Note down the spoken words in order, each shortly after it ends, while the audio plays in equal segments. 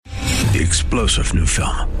The explosive new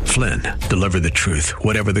film, Flynn, deliver the truth,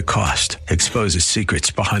 whatever the cost, exposes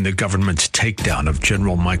secrets behind the government's takedown of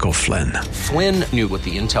General Michael Flynn. Flynn knew what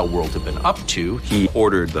the intel world had been up to. He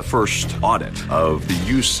ordered the first audit of the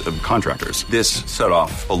use of contractors. This set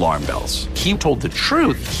off alarm bells. He told the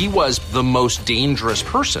truth. He was the most dangerous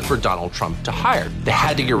person for Donald Trump to hire. They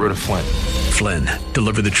had to get rid of Flynn. Flynn,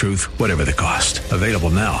 deliver the truth, whatever the cost. Available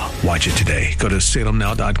now. Watch it today. Go to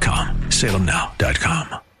salemnow.com.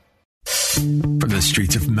 salemnow.com. From the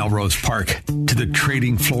streets of Melrose Park to the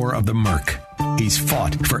trading floor of the Merc, he's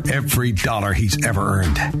fought for every dollar he's ever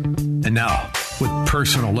earned. And now, with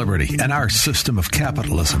personal liberty and our system of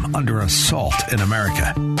capitalism under assault in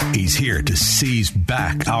America, he's here to seize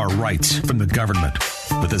back our rights from the government.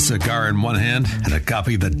 With a cigar in one hand and a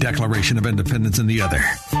copy of the Declaration of Independence in the other,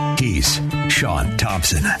 he's Sean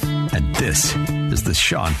Thompson. And this is the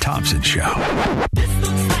Sean Thompson Show. This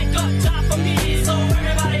looks like a job for me, so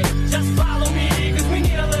everybody just follow me, because we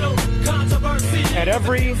need a little controversy. At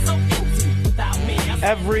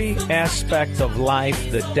every aspect of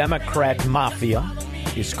life, the Democrat mafia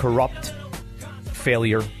is corrupt,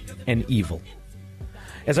 failure, and evil.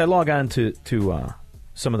 As I log on to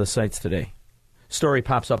some of the sites today, story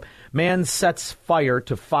pops up. Man sets fire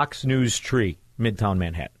to Fox News tree, Midtown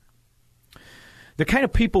Manhattan. The kind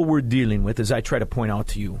of people we're dealing with, as I try to point out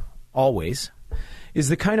to you always, is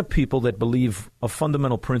the kind of people that believe a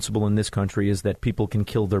fundamental principle in this country is that people can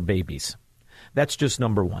kill their babies. That's just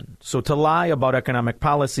number one. So to lie about economic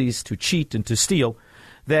policies, to cheat, and to steal,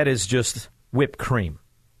 that is just whipped cream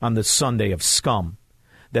on the sundae of scum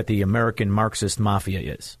that the American Marxist mafia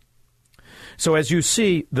is. So as you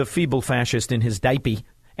see the feeble fascist in his diaper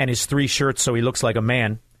and his 3 shirts so he looks like a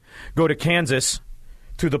man go to Kansas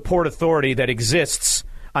to the Port Authority that exists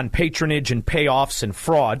on patronage and payoffs and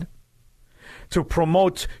fraud to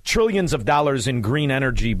promote trillions of dollars in green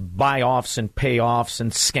energy buy-offs and payoffs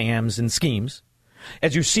and scams and schemes,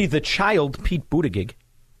 as you see the child Pete Buttigieg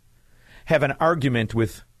have an argument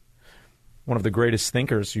with one of the greatest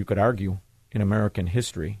thinkers you could argue in American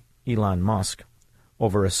history, Elon Musk,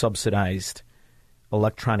 over a subsidized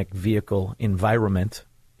electronic vehicle environment,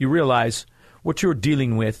 you realize what you're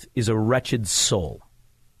dealing with is a wretched soul.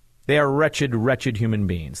 They are wretched, wretched human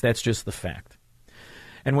beings. That's just the fact.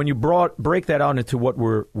 And when you break that out into what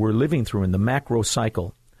we're living through in the macro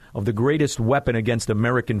cycle of the greatest weapon against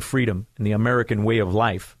American freedom and the American way of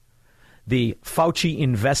life, the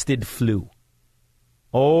Fauci-invested flu.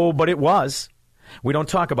 Oh, but it was. We don't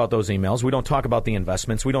talk about those emails. We don't talk about the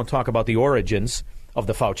investments. We don't talk about the origins of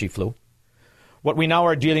the Fauci flu. What we now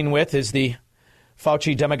are dealing with is the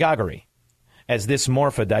Fauci demagoguery, as this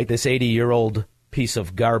morphodite, this 80-year-old piece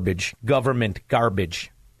of garbage, government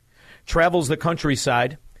garbage, travels the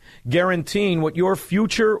countryside, guaranteeing what your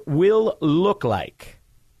future will look like.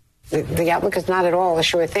 The outlook is not at all a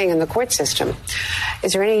sure thing in the court system.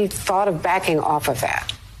 Is there any thought of backing off of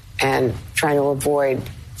that and trying to avoid,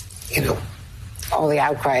 all the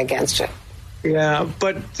outcry against it? Yeah,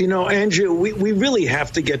 but, Andrew, we really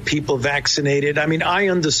have to get people vaccinated. I mean, I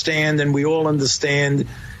understand, and we all understand,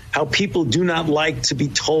 how people do not like to be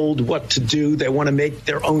told what to do. They want to make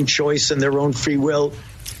their own choice and their own free will.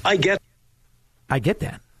 I get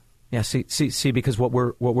that. Yeah, see, because what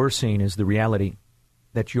we're seeing is the reality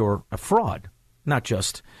that you're a fraud, not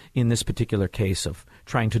just in this particular case of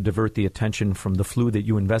trying to divert the attention from the flu that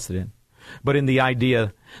you invested in, but in the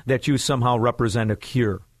idea that you somehow represent a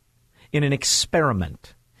cure in an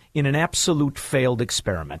experiment, in an absolute failed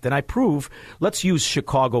experiment. And I prove, let's use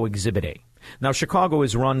Chicago Exhibit A. Now, Chicago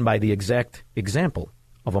is run by the exact example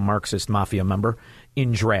of a Marxist mafia member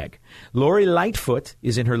in drag. Lori Lightfoot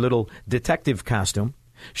is in her little detective costume,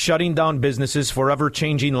 shutting down businesses, forever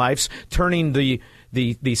changing lives, turning the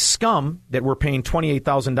scum that we're paying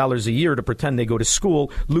 $28,000 a year to pretend they go to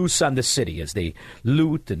school loose on the city as they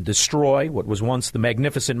loot and destroy what was once the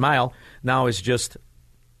Magnificent Mile, now is just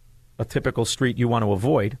a typical street you want to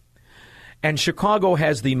avoid. And Chicago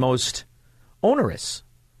has the most onerous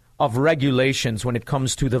of regulations when it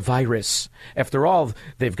comes to the virus. After all,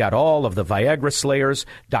 they've got all of the Viagra slayers.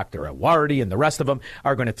 Dr. Awardi and the rest of them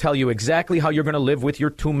are going to tell you exactly how you're going to live with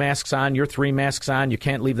your 2 masks on, your 3 masks on, you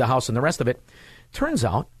can't leave the house and the rest of it. Turns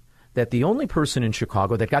out that the only person in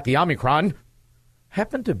Chicago that got the Omicron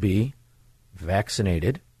happened to be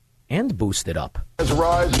vaccinated and boosted up. There's a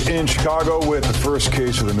rise in Chicago with the first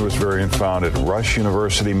case of the newest variant found at Rush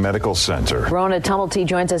University Medical Center. Brona Tumulty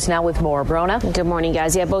joins us now with more. Brona? Good morning,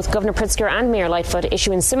 guys. Yeah, both Governor Pritzker and Mayor Lightfoot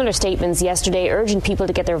issuing similar statements yesterday, urging people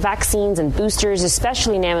to get their vaccines and boosters,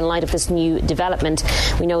 especially now in light of this new development.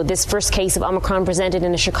 We know this first case of Omicron presented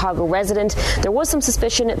in a Chicago resident. There was some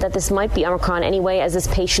suspicion that this might be Omicron anyway, as this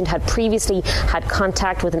patient had previously had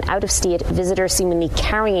contact with an out-of-state visitor seemingly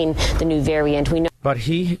carrying the new variant. We know, but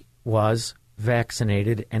he was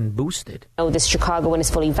vaccinated and boosted. This Chicagoan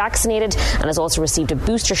is fully vaccinated and has also received a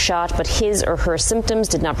booster shot, but his or her symptoms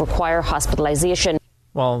did not require hospitalization.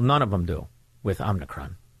 Well, none of them do with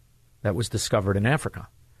Omicron. That was discovered in Africa.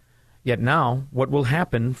 Yet now, what will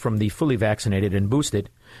happen from the fully vaccinated and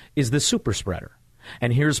boosted is the super spreader.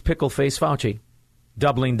 And here's Pickleface Fauci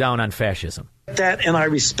doubling down on fascism. That, and I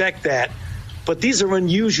respect that, but these are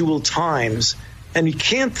unusual times. And you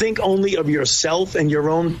can't think only of yourself and your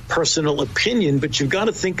own personal opinion, but you've got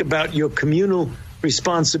to think about your communal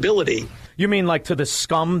responsibility. You mean like to the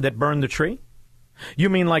scum that burned the tree? You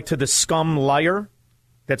mean like to the scum liar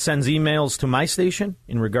that sends emails to my station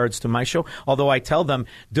in regards to my show? Although I tell them,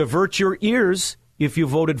 divert your ears if you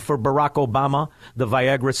voted for Barack Obama, the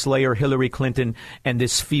Viagra slayer Hillary Clinton, and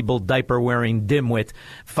this feeble diaper-wearing dimwit,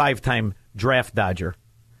 5-time draft dodger.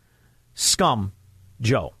 Scum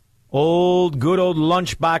Joe. Good old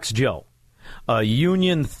lunchbox Joe, a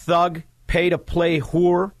union thug, pay-to-play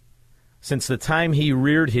whore since the time he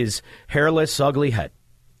reared his hairless, ugly head.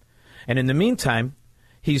 And in the meantime,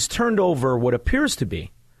 he's turned over what appears to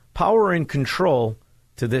be power and control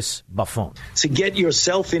to this buffoon. To get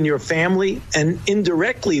yourself and your family, and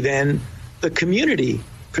indirectly then the community,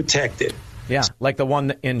 protected. Yeah, like the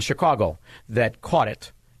one in Chicago that caught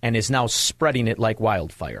it and is now spreading it like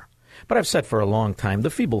wildfire. But I've said for a long time, the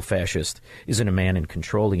feeble fascist isn't a man in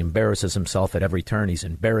control. He embarrasses himself at every turn. He's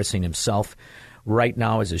embarrassing himself right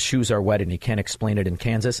now as his shoes are wet and he can't explain it in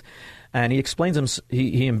Kansas. And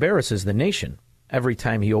he embarrasses the nation every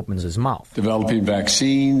time he opens his mouth. Developing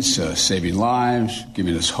vaccines, saving lives,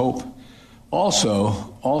 giving us hope.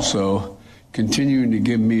 Also continuing to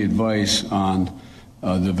give me advice on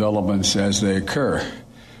developments as they occur.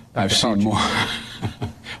 I've seen more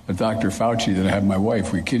with Dr. Fauci than I have my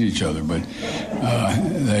wife. We kid each other, but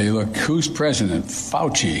they look, who's president?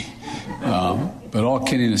 Fauci. But all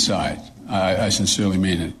kidding aside, I sincerely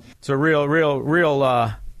mean it. It's a real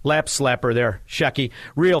lap slapper there, Shecky.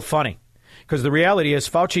 Real funny. Because the reality is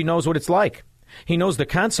Fauci knows what it's like. He knows the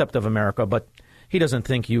concept of America, but he doesn't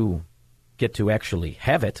think you get to actually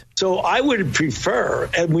have it. So I would prefer,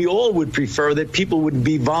 and we all would prefer, that people would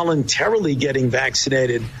be voluntarily getting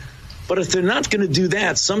vaccinated. But if they're not going to do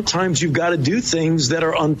that, sometimes you've got to do things that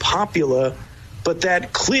are unpopular, but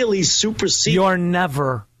that clearly supersede. You're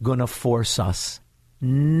never going to force us.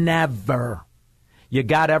 Never. You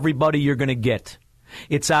got everybody you're going to get.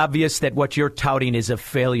 It's obvious that what you're touting is a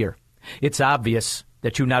failure. It's obvious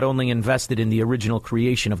that you not only invested in the original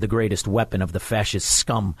creation of the greatest weapon of the fascist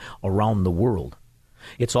scum around the world,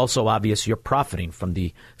 it's also obvious you're profiting from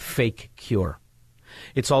the fake cure.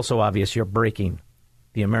 It's also obvious you're breaking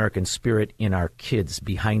the American spirit in our kids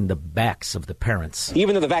behind the backs of the parents.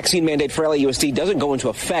 Even though the vaccine mandate for LAUSD doesn't go into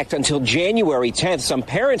effect until January 10th, some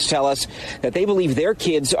parents tell us that they believe their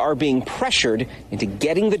kids are being pressured into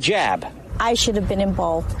getting the jab. I should have been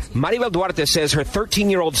involved. Maribel Duarte says her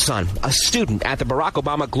 13-year-old son, a student at the Barack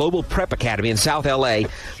Obama Global Prep Academy in South L.A.,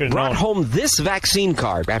 brought home this vaccine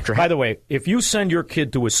card after... By the way, if you send your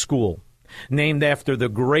kid to a school named after the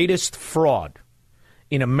greatest fraud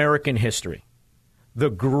in American history, the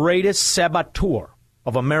greatest saboteur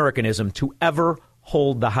of Americanism to ever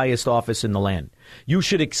hold the highest office in the land, you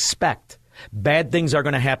should expect bad things are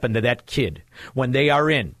going to happen to that kid when they are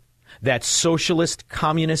in that socialist,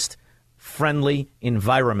 communist, friendly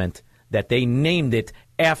environment that they named it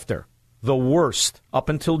after the worst, up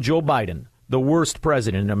until Joe Biden, the worst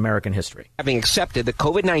president in American history. Having accepted the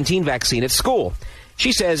COVID-19 vaccine at school.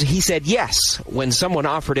 She says he said yes when someone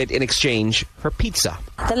offered it in exchange for pizza.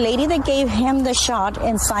 The lady that gave him the shot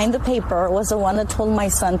and signed the paper was the one that told my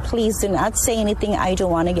son, please do not say anything. I don't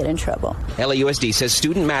want to get in trouble. LAUSD says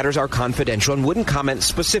student matters are confidential and wouldn't comment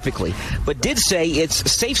specifically, but did say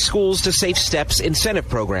its Safe Schools to Safe Steps incentive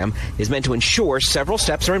program is meant to ensure several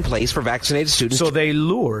steps are in place for vaccinated students. So they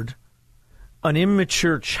lured an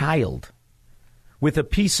immature child with a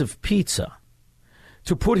piece of pizza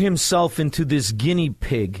to put himself into this guinea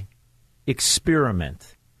pig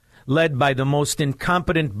experiment led by the most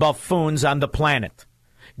incompetent buffoons on the planet,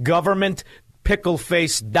 government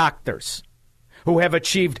pickle-faced doctors who have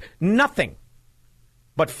achieved nothing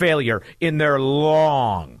but failure in their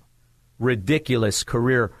long ridiculous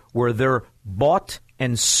career where they're bought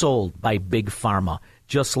and sold by Big Pharma,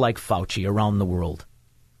 just like Fauci around the world.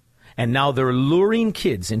 And now they're luring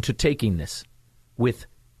kids into taking this with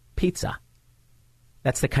pizza.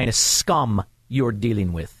 That's the kind of scum you're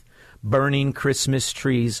dealing with. Burning Christmas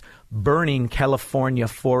trees, burning California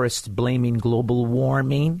forests, blaming global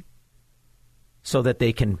warming so that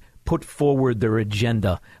they can put forward their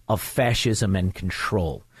agenda of fascism and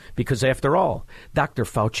control. Because after all, Dr.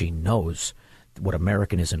 Fauci knows what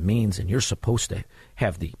Americanism means, and you're supposed to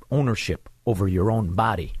have the ownership over your own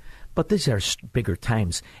body. But these are bigger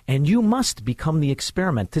times, and you must become the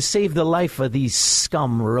experiment to save the life of these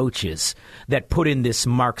scum roaches that put in this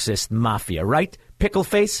Marxist mafia, right?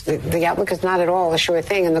 Pickleface? The outlook is not at all a sure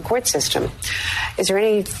thing in the court system. Is there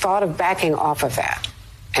any thought of backing off of that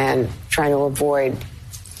and trying to avoid,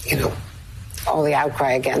 all the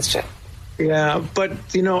outcry against it? Yeah, but,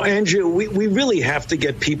 Andrew, we really have to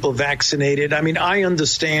get people vaccinated. I mean, I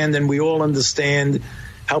understand, and we all understand,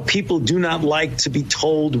 how people do not like to be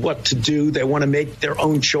told what to do. They want to make their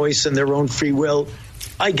own choice and their own free will.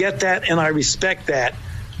 I get that, and I respect that.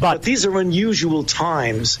 But these are unusual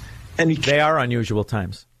times. And they are unusual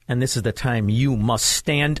times. And this is the time you must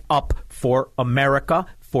stand up for America,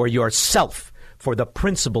 for yourself, for the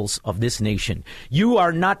principles of this nation. You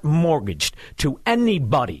are not mortgaged to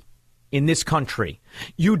anybody in this country.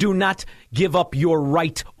 You do not give up your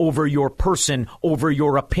right over your person, over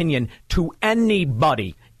your opinion to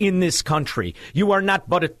anybody in this country. You are not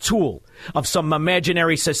but a tool of some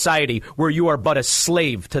imaginary society where you are but a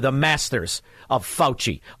slave to the masters of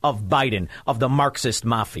Fauci, of Biden, of the Marxist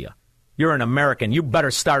mafia. You're an American. You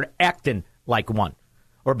better start acting like one.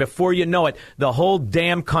 Or before you know it, the whole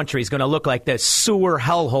damn country is going to look like the sewer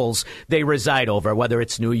hellholes they reside over, whether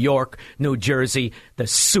it's New York, New Jersey, the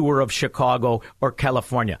sewer of Chicago, or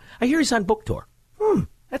California. I hear he's on book tour.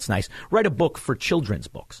 That's nice. Write a book for children's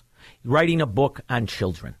books. Writing a book on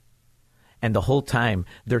children. And the whole time,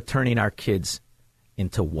 they're turning our kids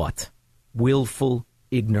into what? Willful,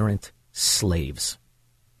 ignorant slaves.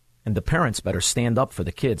 And the parents better stand up for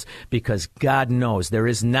the kids, because God knows there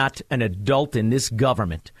is not an adult in this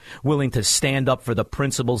government willing to stand up for the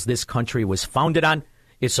principles this country was founded on,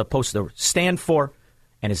 is supposed to stand for,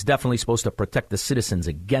 and is definitely supposed to protect the citizens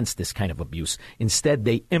against this kind of abuse. Instead,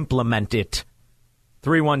 they implement it.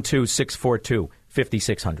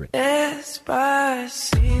 312-642-5600.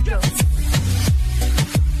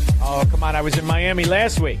 Oh, come on. I was in Miami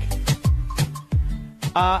last week.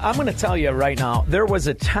 I'm going to tell you right now, there was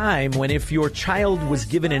a time when if your child was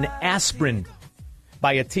given an aspirin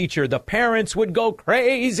by a teacher, the parents would go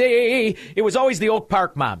crazy. It was always the Oak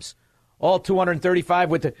Park moms. All 235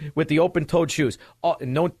 with the open-toed shoes.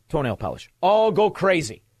 No toenail polish. All go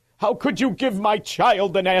crazy. How could you give my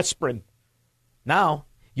child an aspirin? Now,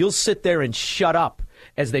 you'll sit there and shut up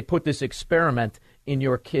as they put this experiment in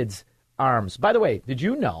your kid's arms. By the way, did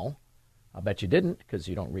you know? I'll bet you didn't, because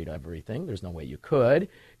you don't read everything. There's no way you could.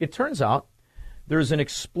 It turns out there's an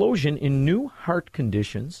explosion in new heart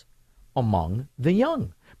conditions among the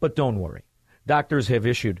young. But don't worry. Doctors have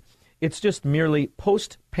issued, it's just merely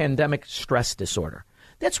post-pandemic stress disorder.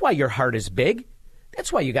 That's why your heart is big.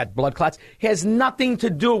 That's why you got blood clots. It has nothing to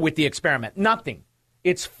do with the experiment. Nothing.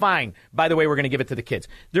 It's fine. By the way, we're going to give it to the kids.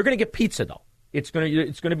 They're going to get pizza, though. It's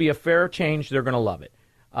going to be a fair change. They're going to love it.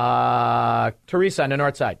 Teresa on the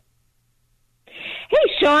north side. Hey,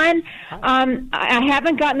 Sean, I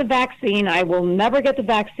haven't gotten the vaccine. I will never get the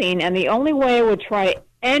vaccine. And the only way I would try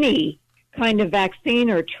any kind of vaccine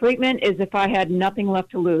or treatment is if I had nothing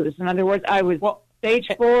left to lose. In other words, I was stage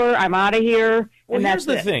 4, I'm out of here. Well, and here's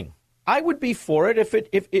that's the thing. I would be for it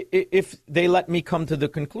if they let me come to the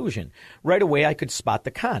conclusion. Right away, I could spot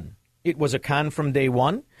the con. It was a con from day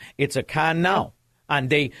one. It's a con now. On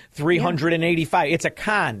day 385, it's a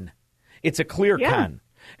con. It's a clear con.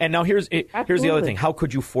 And now here's the other thing. How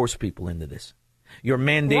could you force people into this? You're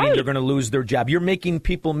mandating they're going to lose their job. You're making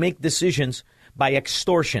people make decisions by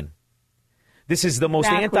extortion. This is the most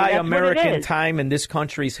anti-American time in this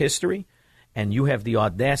country's history. And you have the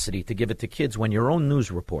audacity to give it to kids when your own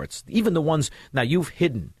news reports, even the ones, now you've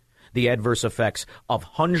hidden the adverse effects of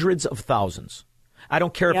hundreds of thousands. I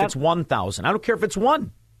don't care if it's 1,000. I don't care if it's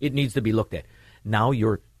one. It needs to be looked at. Now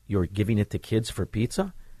you're giving it to kids for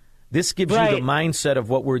pizza? This gives you the mindset of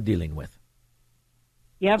what we're dealing with.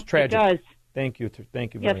 Yep, it's tragic. It does. Thank you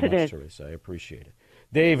very much, Teresa. I appreciate it.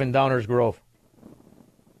 Dave in Downers Grove.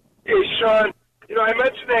 Hey, Sean, I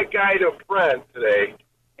mentioned that guy to a friend today,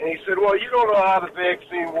 and he said, well, you don't know how the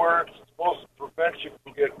vaccine works. It's supposed to prevent you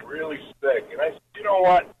from getting really sick. And I said, you know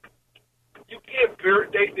what? You can't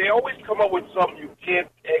verify. They always come up with something you can't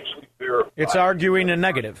actually verify. It's arguing a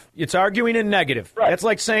negative. It's arguing a negative. Right. That's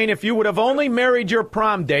like saying if you would have only married your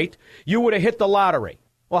prom date, you would have hit the lottery.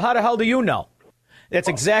 Well, how the hell do you know? That's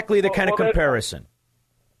exactly the kind of comparison.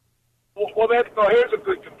 Here's a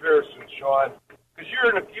good comparison, Sean, because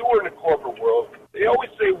you were in the corporate world. They always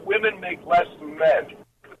say women make less than men,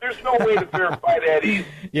 but there's no way to verify that either.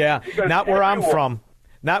 Yeah, not where I'm from.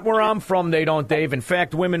 Not where I'm from, they don't, Dave. In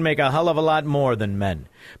fact, women make a hell of a lot more than men.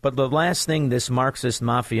 But the last thing this Marxist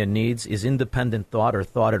mafia needs is independent thought or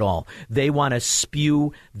thought at all. They want to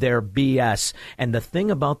spew their BS. And the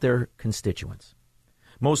thing about their constituents,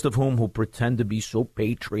 most of whom who pretend to be so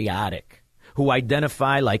patriotic, who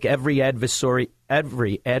identify like every adversary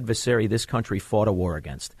this country fought a war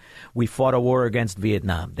against. We fought a war against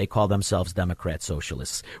Vietnam. They call themselves Democrat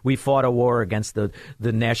Socialists. We fought a war against the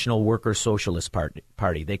National Worker Socialist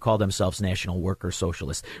Party. They call themselves National Worker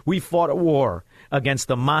Socialists. We fought a war against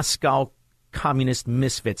the Moscow communist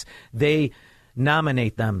misfits. They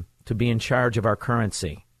nominate them to be in charge of our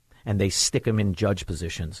currency, and they stick them in judge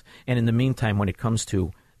positions. And in the meantime, when it comes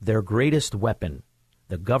to their greatest weapon,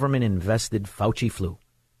 the government-invested Fauci flu,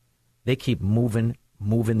 they keep moving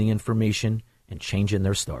the information and changing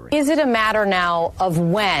their story. Is it a matter now of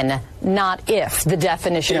when, not if, the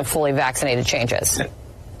definition of fully vaccinated changes?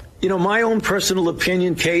 You know, my own personal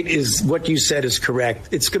opinion, Kate, is what you said is correct.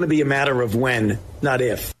 It's going to be a matter of when, not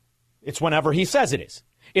if. It's whenever he says it is.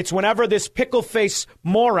 It's whenever this pickle-face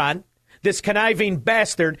moron, this conniving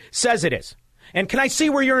bastard, says it is. And can I see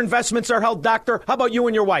where your investments are held, doctor? How about you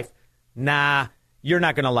and your wife? Nah. You're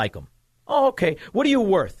not going to like them. Oh, okay. What are you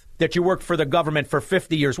worth that you worked for the government for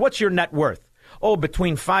 50 years? What's your net worth? Oh,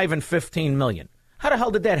 between 5 and 15 million. How the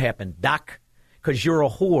hell did that happen, Doc? Because you're a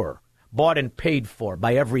whore, bought and paid for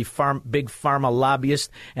by every big pharma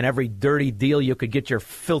lobbyist and every dirty deal you could get your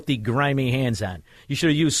filthy, grimy hands on. You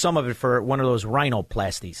should have used some of it for one of those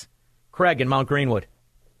rhinoplasties. Craig in Mount Greenwood.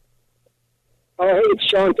 Oh, hey, it's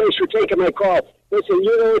Sean. Thanks for taking my call. Listen,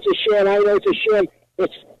 you know it's a sham. I know it's a sham.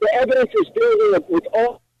 The evidence is building with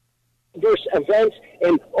all diverse events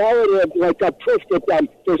and all of the proof that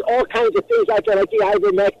there's all kinds of things out there like the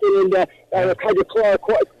ivermectin and the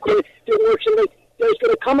hydrochloroquine that works. And there's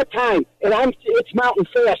going to come a time, and it's mounting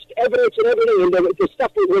fast. Evidence and everything, and the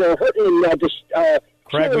stuff that we're hurting.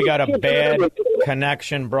 Craig, we got a bad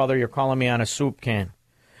connection, brother. You're calling me on a soup can.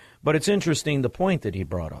 But it's interesting, the point that he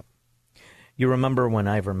brought up. You remember when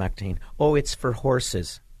ivermectin, it's for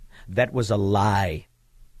horses. That was a lie,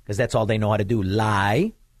 because that's all they know how to do,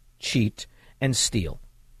 lie, cheat, and steal.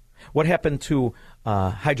 What happened to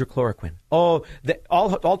hydrochloroquine? All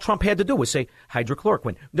Trump had to do was say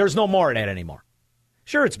hydrochloroquine. There's no more of that anymore.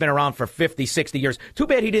 Sure, it's been around for 50, 60 years. Too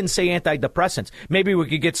bad he didn't say antidepressants. Maybe we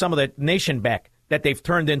could get some of the nation back that they've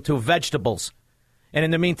turned into vegetables. And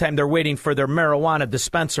in the meantime, they're waiting for their marijuana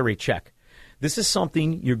dispensary check. This is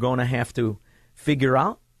something you're going to have to figure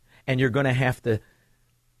out, and you're going to have to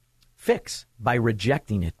fix by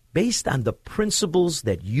rejecting it based on the principles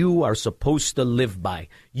that you are supposed to live by.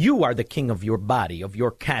 You are the king of your body, of your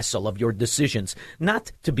castle, of your decisions,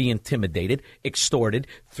 not to be intimidated, extorted,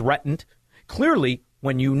 threatened. Clearly,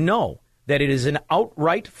 when you know that it is an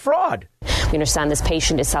outright fraud. We understand this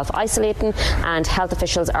patient is self-isolating and health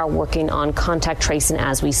officials are working on contact tracing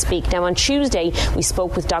as we speak. Now, on Tuesday, we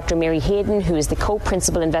spoke with Dr. Mary Hayden, who is the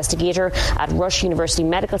co-principal investigator at Rush University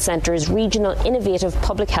Medical Centre's Regional Innovative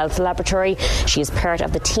Public Health Laboratory. She is part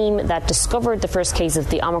of the team that discovered the first case of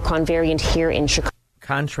the Omicron variant here in Chicago.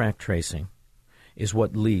 Contact tracing is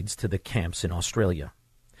what leads to the camps in Australia.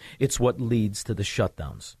 It's what leads to the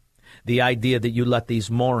shutdowns. The idea that you let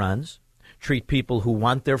these morons treat people who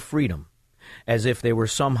want their freedom as if they were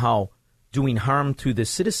somehow doing harm to the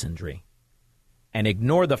citizenry and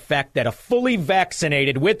ignore the fact that a fully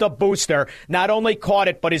vaccinated with a booster not only caught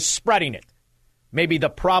it but is spreading it. Maybe the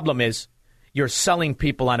problem is you're selling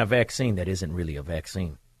people on a vaccine that isn't really a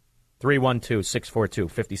vaccine.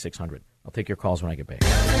 312-642-5600. I'll take your calls when I get back.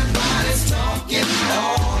 Everybody's talking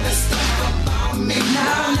all this stuff about me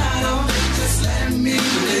now, just let me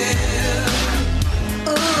live.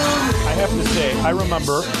 I have to say, I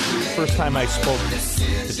remember the first time I spoke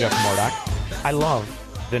to Jeff Murdoch. I love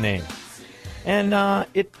the name. And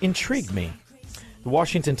it intrigued me. The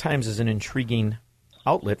Washington Times is an intriguing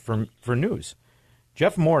outlet for news.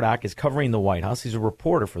 Jeff Murdoch is covering the White House. He's a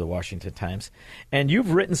reporter for the Washington Times. And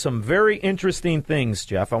you've written some very interesting things,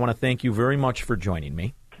 Jeff. I want to thank you very much for joining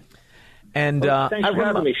me. And thanks for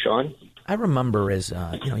having me, Sean. I remember as,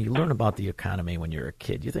 you learn about the economy when you're a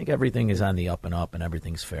kid. You think everything is on the up and up and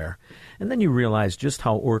everything's fair. And then you realize just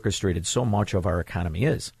how orchestrated so much of our economy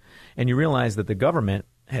is. And you realize that the government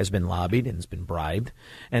has been lobbied and has been bribed,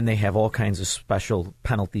 and they have all kinds of special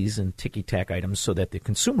penalties and ticky-tack items so that the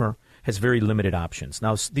consumer has very limited options.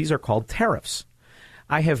 Now, these are called tariffs.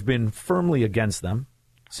 I have been firmly against them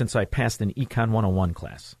since I passed an Econ 101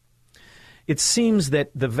 class. It seems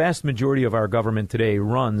that the vast majority of our government today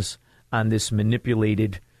runs on this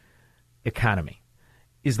manipulated economy.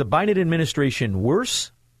 Is the Biden administration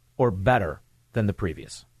worse or better than the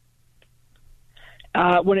previous?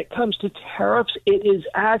 When it comes to tariffs, it is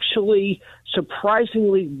actually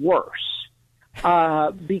surprisingly worse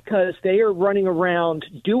because they are running around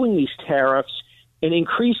doing these tariffs and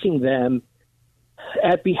increasing them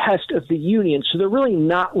at behest of the union. So they're really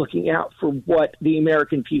not looking out for what the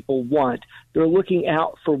American people want. They're looking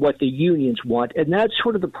out for what the unions want. And that's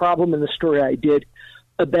sort of the problem in the story I did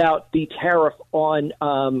about the tariff on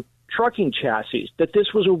trucking chassis, that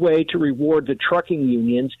this was a way to reward the trucking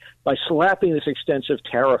unions by slapping this extensive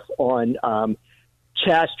tariff on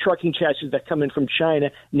trucking chassis that come in from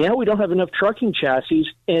China. Now we don't have enough trucking chassis,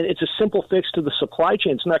 and it's a simple fix to the supply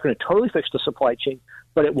chain. It's not going to totally fix the supply chain,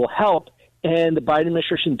 but it will help. And the Biden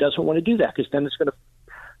administration doesn't want to do that because then it's going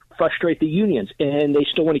to frustrate the unions, and they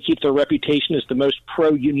still want to keep their reputation as the most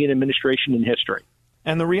pro-union administration in history.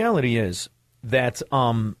 And the reality is that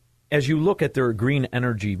as you look at their green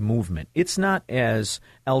energy movement, it's not as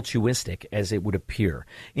altruistic as it would appear.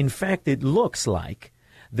 In fact, it looks like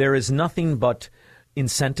there is nothing but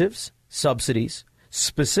incentives, subsidies,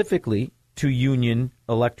 specifically to union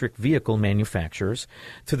electric vehicle manufacturers,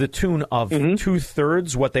 to the tune of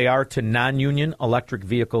 2/3 what they are to non-union electric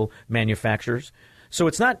vehicle manufacturers. So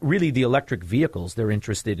it's not really the electric vehicles they're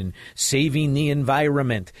interested in saving the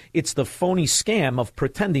environment. It's the phony scam of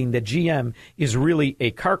pretending that GM is really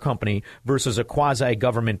a car company versus a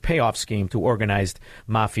quasi-government payoff scheme to organized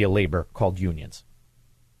mafia labor called unions.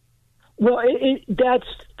 Well,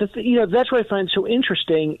 that's what I find so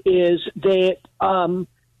interesting is that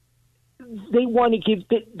they want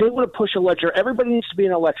to push electric. Everybody needs to be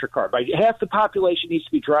an electric car. By half the population needs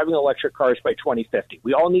to be driving electric cars by 2050.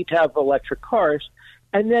 We all need to have electric cars,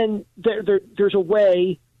 and then there's a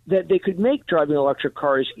way that they could make driving electric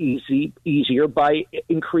cars easier by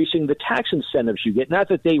increasing the tax incentives you get. Not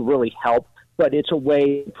that they really help, but it's a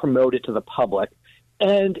way to promote it to the public.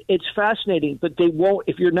 And it's fascinating, but they won't.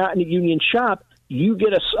 If you're not in a union shop, you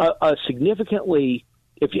get a significantly.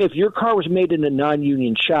 If your car was made in a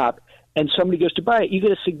non-union shop and somebody goes to buy it, you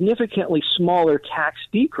get a significantly smaller tax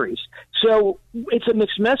decrease. So it's a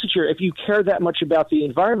mixed message here. If you care that much about the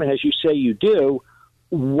environment, as you say you do,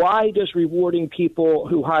 why does rewarding people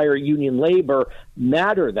who hire union labor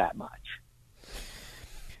matter that much?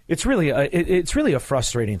 It's really a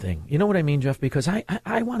frustrating thing. You know what I mean, Jeff? Because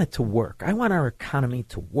I want it to work. I want our economy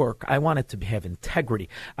to work. I want it to have integrity.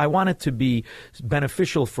 I want it to be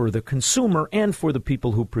beneficial for the consumer and for the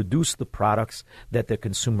people who produce the products that the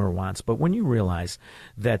consumer wants. But when you realize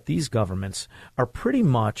that these governments are pretty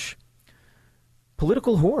much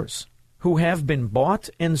political whores who have been bought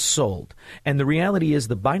and sold, and the reality is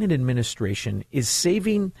the Biden administration is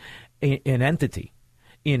saving an entity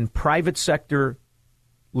in private sector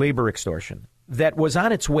labor extortion that was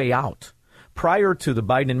on its way out. Prior to the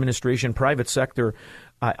Biden administration, private sector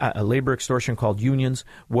labor extortion called unions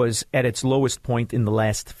was at its lowest point in the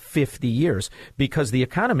last 50 years because the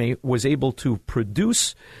economy was able to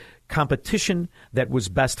produce competition that was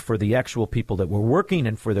best for the actual people that were working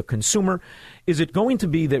and for the consumer. Is it going to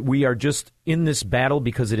be that we are just in this battle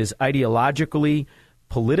because it is ideologically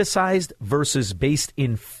politicized versus based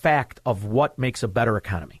in fact of what makes a better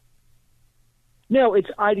economy? No, it's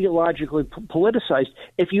ideologically politicized.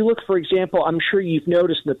 If you look, for example, I'm sure you've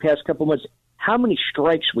noticed in the past couple of months how many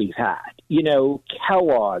strikes we've had. You know,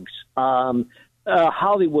 Kellogg's,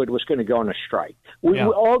 Hollywood was going to go on a strike.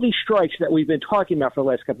 All these strikes that we've been talking about for the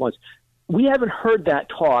last couple of months, we haven't heard that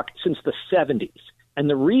talk since the 70s. And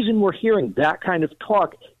the reason we're hearing that kind of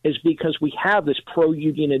talk is because we have this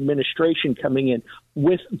pro-union administration coming in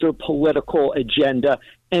with their political agenda,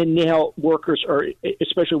 and now workers are,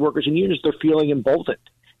 especially workers in unions, they're feeling emboldened.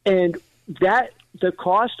 And that the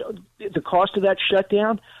cost of that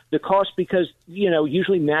shutdown, the cost because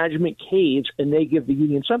usually management caves and they give the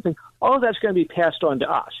union something, all of that's going to be passed on to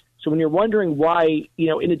us. So when you're wondering why,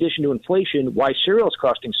 in addition to inflation, why cereal is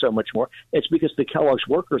costing so much more, it's because the Kellogg's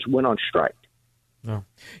workers went on strike. No.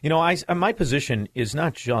 My position is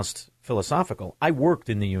not just philosophical. I worked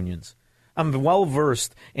in the unions. I'm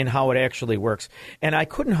well-versed in how it actually works. And I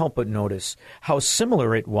couldn't help but notice how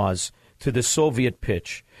similar it was to the Soviet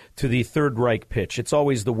pitch, to the Third Reich pitch. It's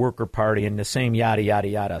always the worker party and the same yada, yada,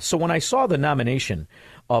 yada. So when I saw the nomination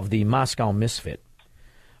of the Moscow Misfit,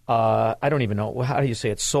 I don't even know, how do you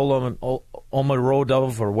say it,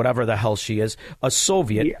 Omorodov, or whatever the hell she is, a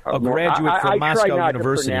Soviet, a graduate from Moscow University. I try not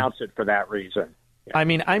University. to pronounce it for that reason. Yeah. I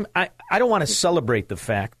mean, I don't want to celebrate the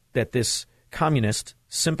fact that this communist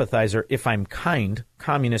sympathizer, if I'm kind,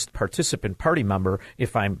 communist participant party member,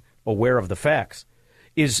 if I'm aware of the facts,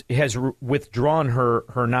 has withdrawn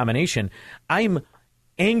her nomination. I'm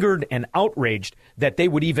angered and outraged that they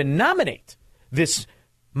would even nominate this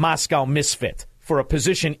Moscow misfit for a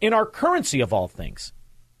position in our currency of all things.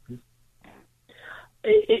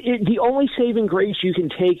 The only saving grace you can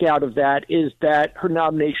take out of that is that her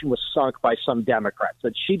nomination was sunk by some Democrats,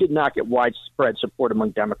 that she did not get widespread support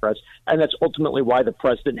among Democrats, and that's ultimately why the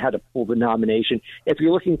president had to pull the nomination. If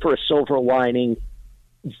you're looking for a silver lining,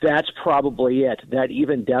 that's probably it, that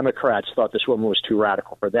even Democrats thought this woman was too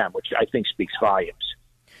radical for them, which I think speaks volumes.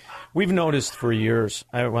 We've noticed for years,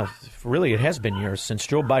 really it has been years, since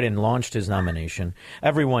Joe Biden launched his nomination,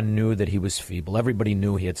 everyone knew that he was feeble. Everybody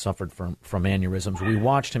knew he had suffered from aneurysms. We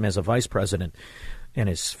watched him as a vice president and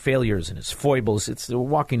his failures and his foibles. It's a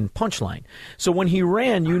walking punchline. So when he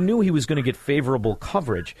ran, you knew he was going to get favorable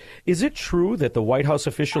coverage. Is it true that the White House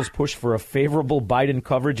officials pushed for a favorable Biden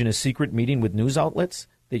coverage in a secret meeting with news outlets?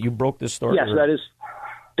 That you broke this story? Yes,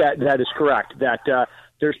 that is correct.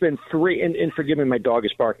 There's been three, and forgive me, my dog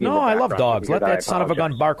is barking. No, I love dogs. Let that son of a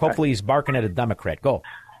gun bark. Hopefully he's barking at a Democrat. Go.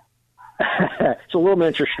 It's a little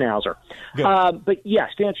miniature schnauzer. But yes,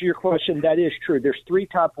 to answer your question, that is true. There's three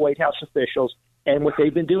top White House officials, and what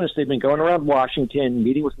they've been doing is they've been going around Washington,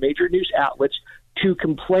 meeting with major news outlets to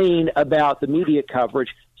complain about the media coverage,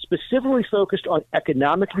 specifically focused on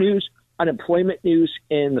economic news, unemployment news,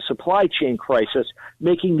 and the supply chain crisis,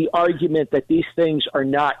 making the argument that these things are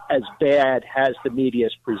not as bad as the media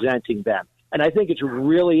is presenting them. And I think it's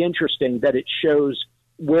really interesting that it shows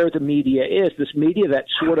where the media is, this media that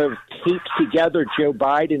sort of taped together Joe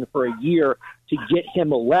Biden for a year to get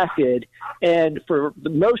him elected, and for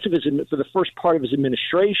the first part of his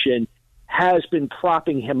administration, has been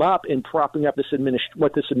propping him up and propping up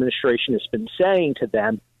what this administration has been saying to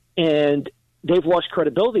them, and they've lost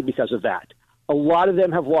credibility because of that. A lot of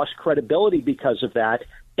them have lost credibility because of that,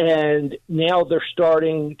 and now they're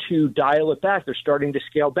starting to dial it back. They're starting to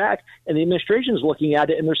scale back, and the administration is looking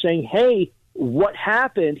at it, and they're saying, hey, what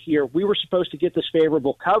happened here? We were supposed to get this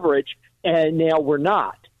favorable coverage, and now we're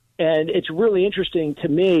not. And it's really interesting to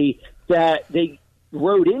me that they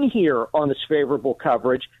wrote in here on this favorable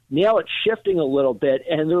coverage. Now it's shifting a little bit,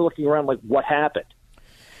 and they're looking around like, what happened?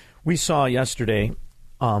 We saw yesterday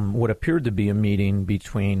what appeared to be a meeting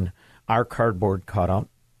between our cardboard cut-up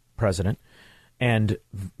president and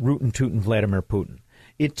rootin' tootin' Vladimir Putin.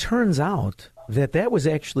 It turns out that was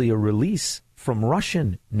actually a release from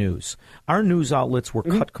Russian news. Our news outlets were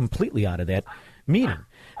cut completely out of that meeting.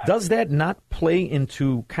 Does that not play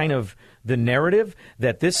into kind of the narrative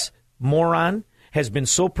that this moron has been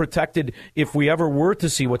so protected? If we ever were to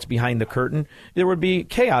see what's behind the curtain, there would be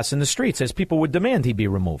chaos in the streets as people would demand he be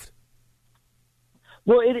removed.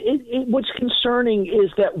 Well, what's concerning is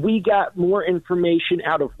that we got more information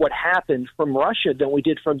out of what happened from Russia than we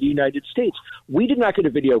did from the United States. We did not get a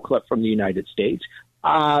video clip from the United States.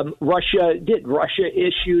 Russia did. Russia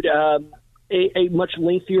issued a much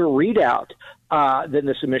lengthier readout than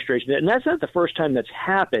this administration did. And that's not the first time that's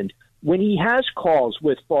happened. When he has calls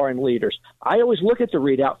with foreign leaders, I always look at the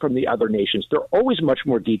readout from the other nations. They're always much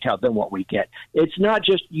more detailed than what we get. It's not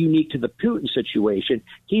just unique to the Putin situation.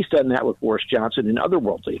 He's done that with Boris Johnson and other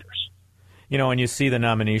world leaders. You know, when you see the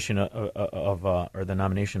nomination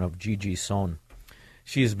of Gigi Sohn,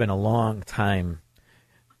 she has been a long time,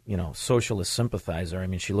 socialist sympathizer. I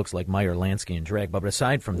mean, she looks like Meyer Lansky in drag. But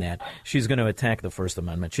aside from that, she's going to attack the First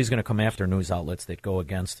Amendment. She's going to come after news outlets that go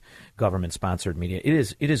against government-sponsored media.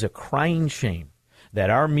 It is a crying shame that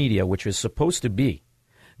our media, which is supposed to be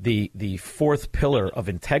the fourth pillar of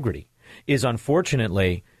integrity, is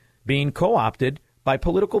unfortunately being co-opted by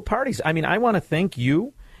political parties. I mean, I want to thank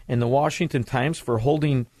you and the Washington Times for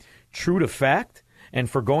holding true to fact and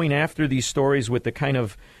for going after these stories with the kind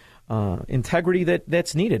of integrity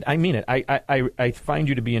that's needed. I mean it. I find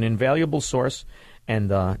you to be an invaluable source.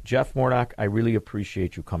 And Jeff Murdoch, I really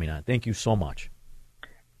appreciate you coming on. Thank you so much.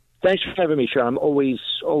 Thanks for having me, Sean. I'm always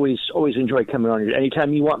enjoy coming on.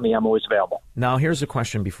 Anytime you want me, I'm always available. Now, here's a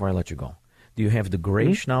question before I let you go. Do you have the gray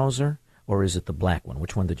schnauzer or is it the black one?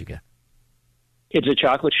 Which one did you get? It's a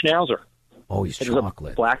chocolate schnauzer. Oh, he's it's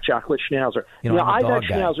chocolate. A black chocolate schnauzer. You know, I've had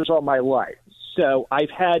guy. schnauzers all my life. So I've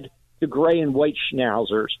had the gray and white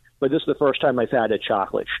schnauzers, but this is the first time I've had a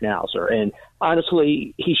chocolate schnauzer. And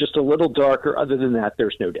honestly, he's just a little darker. Other than that,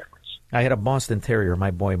 there's no difference. I had a Boston Terrier,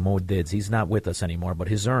 my boy Mo Dids. He's not with us anymore, but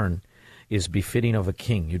his urn is befitting of a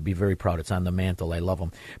king. You'd be very proud. It's on the mantle. I love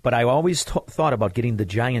them. But I always thought about getting the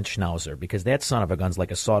giant Schnauzer, because that son of a gun's like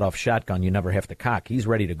a sawed-off shotgun you never have to cock. He's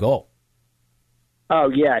ready to go. Oh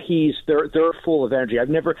yeah, they're full of energy.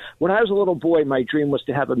 When I was a little boy, my dream was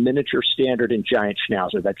to have a miniature standard and giant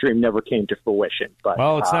Schnauzer. That dream never came to fruition. But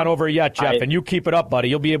well, it's not over yet, Jeff, and you keep it up, buddy.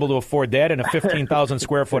 You'll be able to afford that in a 15,000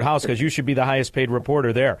 square foot house, because you should be the highest paid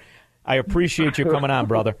reporter there. I appreciate you coming on,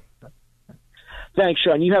 brother. Thanks,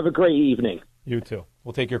 Sean. You have a great evening. You too.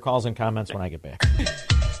 We'll take your calls and comments when I get back.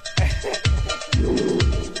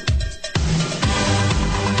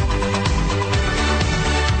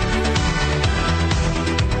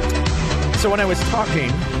 So when I was talking,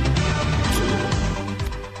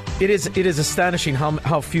 it is astonishing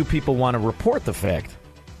how few people want to report the fact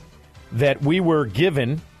that we were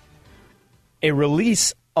given a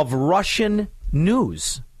release of Russian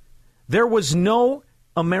news. There was no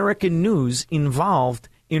American news involved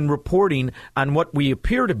in reporting on what we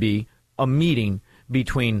appear to be a meeting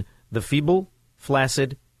between the feeble,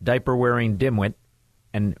 flaccid, diaper-wearing dimwit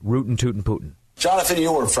and Rootin' Tootin' Putin. Jonathan,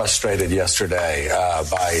 you were frustrated yesterday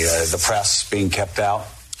by the press being kept out.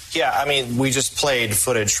 Yeah, I mean, we just played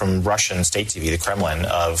footage from Russian state TV, the Kremlin,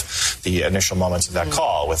 of the initial moments of that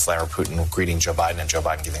call with Vladimir Putin greeting Joe Biden and Joe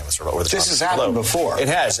Biden giving him a sort of over the top. This has happened before. It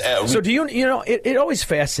has. So do you know, it always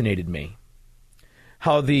fascinated me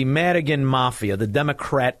how the Madigan Mafia, the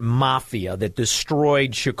Democrat Mafia that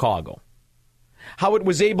destroyed Chicago, how it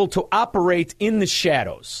was able to operate in the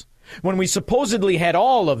shadows when we supposedly had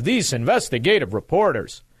all of these investigative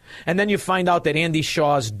reporters. And then you find out that Andy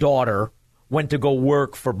Shaw's daughter went to go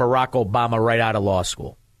work for Barack Obama right out of law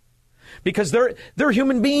school. Because they're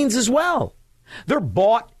human beings as well. They're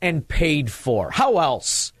bought and paid for. How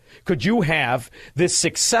else could you have this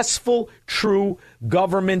successful, true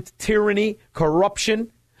government tyranny,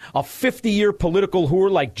 corruption, a 50-year political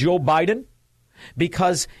whore like Joe Biden?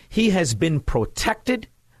 Because he has been protected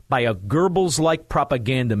by a Goebbels-like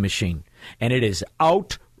propaganda machine, and it is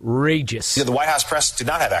outrageous. The White House press did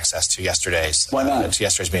not have access to yesterday's meeting.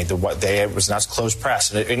 It was not closed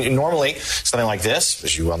press. And normally, something like this,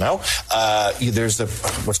 as you well know, there's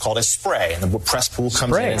what's called a spray, and the press pool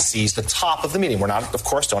comes in and sees the top of the meeting. We're not, of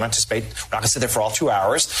course, don't anticipate, we're not going to sit there for all 2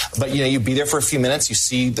 hours, but you be there for a few minutes, you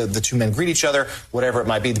see the two men greet each other, whatever it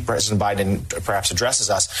might be, the President Biden perhaps addresses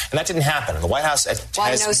us, and that didn't happen. And the White House Why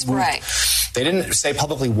no spray? They didn't say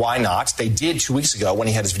publicly why not. They did 2 weeks ago when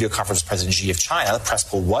he had his video conference with President Xi of China. The press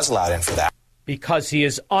pool was allowed in for that. Because he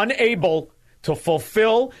is unable to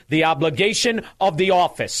fulfill the obligation of the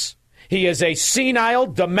office. He is a senile,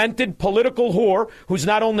 demented political whore who's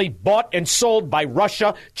not only bought and sold by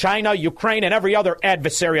Russia, China, Ukraine, and every other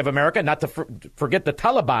adversary of America, not to forget the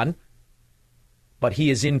Taliban, but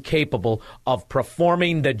he is incapable of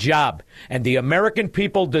performing the job. And the American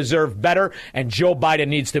people deserve better, and Joe Biden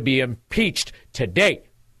needs to be impeached today.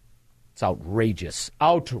 It's outrageous.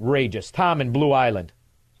 Outrageous. Tom in Blue Island.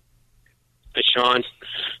 Hey, Sean.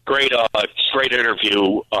 Great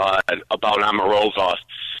interview about Omarova.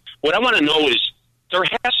 What I want to know is, there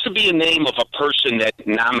has to be a name of a person that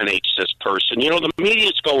nominates this person. The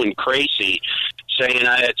media's going crazy saying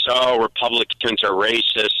Republicans are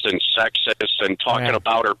racist and sexist and talking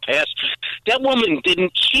about her past. That woman did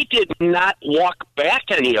not walk back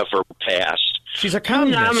any of her past. She's a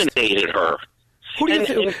communist. Who nominated her? Who do you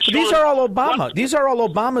think? These are all Obama. These are all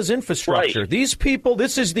Obama's infrastructure. Right. These people,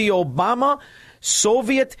 this is the Obama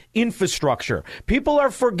Soviet infrastructure. People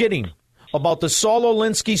are forgetting about the Saul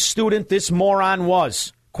Alinsky student this moron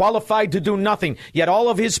was, qualified to do nothing, yet all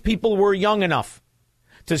of his people were young enough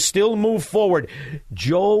to still move forward.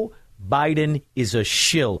 Joe Biden is a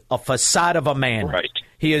shill, a facade of a man. Right.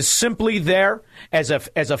 He is simply there as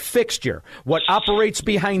a fixture. What operates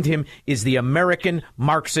behind him is the American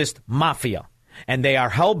Marxist mafia, and they are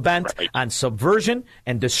hell-bent on subversion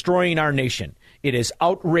and destroying our nation. It is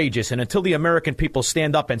outrageous, and until the American people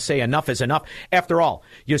stand up and say enough is enough. After all,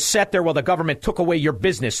 you sat there while the government took away your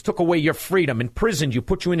business, took away your freedom, imprisoned you,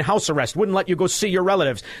 put you in house arrest, wouldn't let you go see your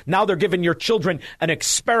relatives. Now they're giving your children an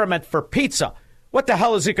experiment for pizza. What the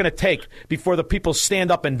hell is it going to take before the people stand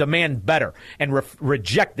up and demand better and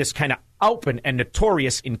reject this kind of open and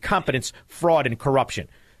notorious incompetence, fraud, and corruption?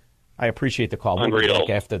 I appreciate the call. We'll be back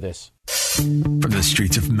after this. From the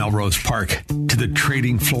streets of Melrose Park to the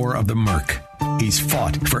trading floor of the Merc, he's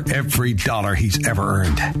fought for every dollar he's ever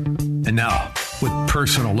earned. And now, with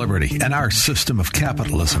personal liberty and our system of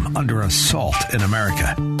capitalism under assault in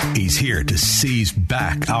America, he's here to seize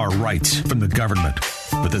back our rights from the government.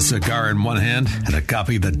 with a cigar in one hand and a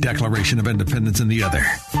copy of the Declaration of Independence in the other.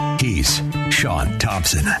 He's Sean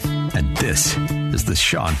Thompson, and this is the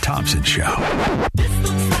Sean Thompson Show.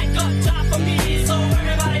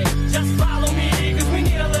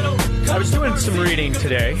 I was doing some reading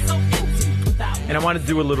today, and I wanted to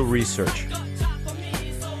do a little research.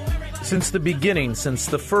 Since the beginning, since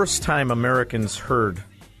the first time Americans heard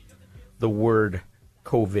the word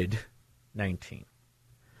COVID-19,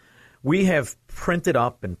 we have printed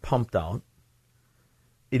up and pumped out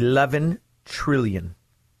 $11 trillion.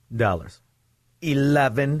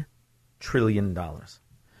 $11 trillion.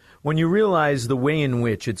 When you realize the way in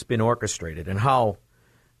which it's been orchestrated and how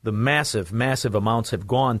the massive, massive amounts have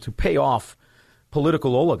gone to pay off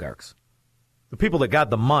political oligarchs, the people that got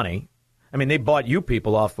the money, I mean, they bought you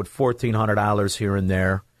people off with $1,400 here and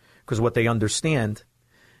there because what they understand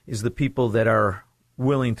is the people that are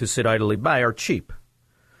willing to sit idly by are cheap.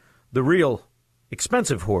 The real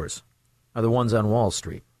expensive whores are the ones on Wall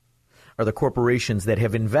Street, are the corporations that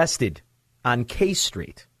have invested on K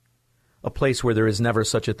Street, a place where there is never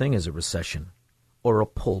such a thing as a recession or a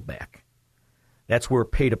pullback. That's where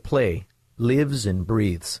pay-to-play lives and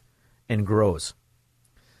breathes and grows.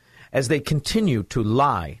 As they continue to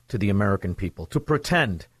lie to the American people, to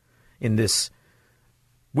pretend in this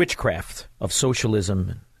witchcraft of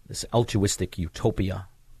socialism, this altruistic utopia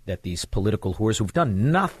that these political whores who've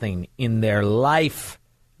done nothing in their life,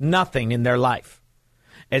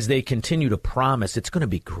 as they continue to promise it's going to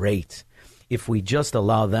be great if we just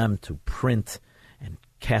allow them to print and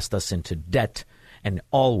cast us into debt and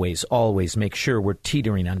always, always make sure we're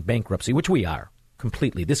teetering on bankruptcy, which we are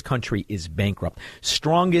completely. This country is bankrupt.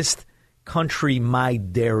 Strongest country, my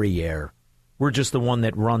derriere. We're just the one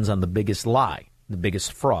that runs on the biggest lie, the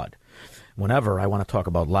biggest fraud. Whenever I want to talk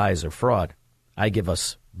about lies or fraud, I give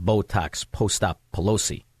us Botox post-op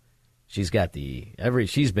Pelosi. She's got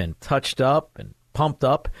she's been touched up and pumped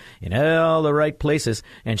up in all the right places,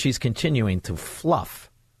 and she's continuing to fluff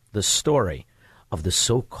the story of the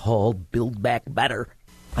so-called Build Back Better.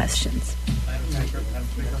 Questions.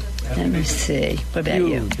 Let me see. What about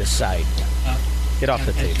you? Decide. Get off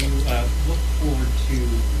the table. As you look forward to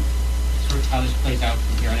sort of how this plays out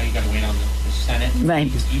from here, I know you got to wait on the Senate. Right.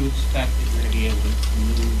 Do you expect that you're going to be able to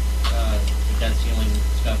move the debt ceiling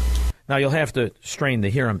stuff? Now, you'll have to strain to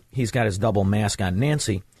hear him. He's got his double mask on.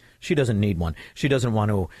 Nancy, she doesn't need one. She doesn't want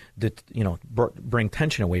to, bring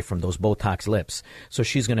tension away from those Botox lips. So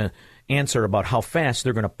she's going to answer about how fast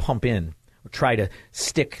they're going to pump in or try to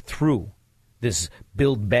stick through this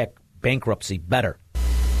Build Back bankruptcy better.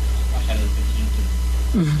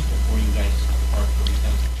 Before you guys start for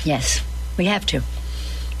recess? Yes, we have to.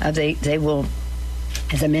 They will,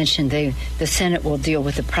 as I mentioned, the Senate will deal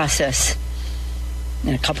with the process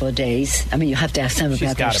in a couple of days. I mean, you have to ask them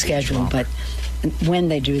about their schedule, but when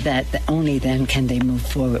they do that, only then can they move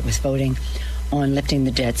forward with voting on lifting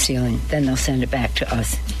the debt ceiling. Then they'll send it back to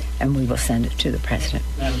us, and we will send it to the president.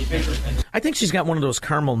 I think she's got one of those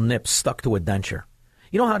caramel nips stuck to a denture.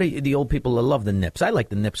 You know how the old people love the nips. I like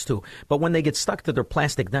the nips, too. But when they get stuck to their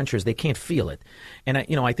plastic dentures, they can't feel it. And,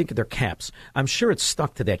 I think they're caps. I'm sure it's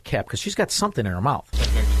stuck to that cap because she's got something in her mouth.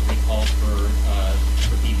 Subject to recall for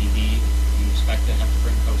BBB, do you expect to have to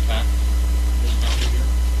bring folks back this calendar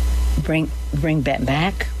year? Bring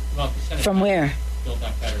back? Well, from where? Build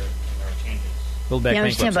Back Better, and there are changes. Build Back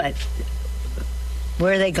bankruptcy. But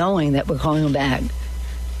where are they going that we're calling them back?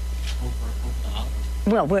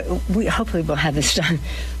 Well, we hopefully will have this done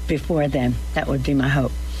before then. That would be my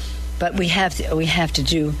hope. But we have to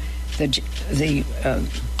do the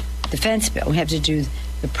defense bill. We have to do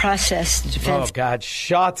the process. The defense. Oh God!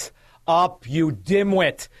 Shut up, you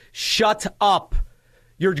dimwit! Shut up!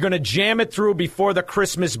 You're going to jam it through before the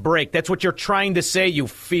Christmas break. That's what you're trying to say, you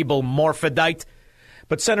feeble morphodite.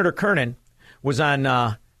 But Senator Kernan was on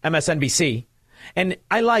MSNBC, and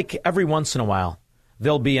I like every once in a while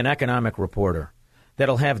there'll be an economic reporter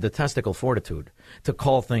that'll have the testicle fortitude to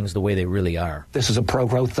call things the way they really are. This is a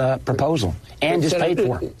pro-growth proposal, and is paid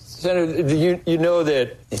for. Senator, you know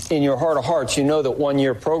that in your heart of hearts, you know that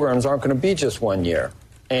one-year programs aren't going to be just 1 year.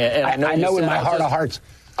 And I know in my heart of hearts.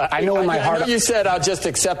 I know in my heart. I know you said I'll just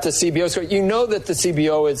accept the CBO. So you know that the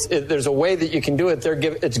CBO there's a way that you can do it.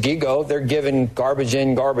 It's GIGO. They're giving garbage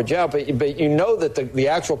in, garbage out. But you know that the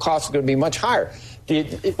actual cost is going to be much higher.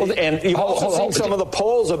 And you've also seen some of the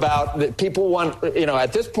polls about that people want,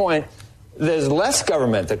 at this point, there's less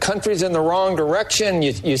government. The country's in the wrong direction.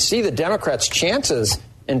 You see the Democrats' chances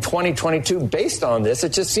in 2022 based on this.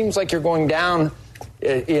 It just seems like you're going down,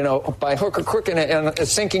 by hook or crook in a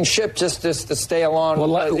sinking ship just to stay along,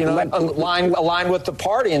 aligned with the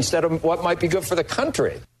party instead of what might be good for the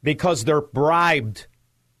country. Because they're bribed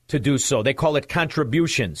to do so. They call it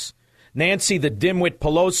contributions. Nancy, the dimwit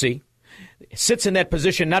Pelosi, sits in that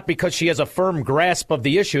position not because she has a firm grasp of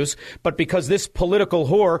the issues, but because this political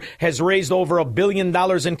whore has raised over $1 billion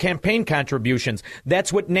in campaign contributions.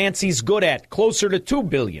 That's what Nancy's good at, closer to $2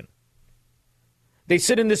 billion. They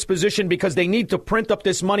sit in this position because they need to print up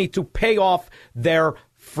this money to pay off their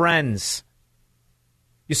friends.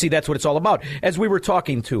 You see, that's what it's all about. As we were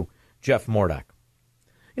talking to Jeff Murdoch,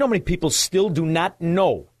 you know how many people still do not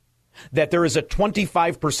know that there is a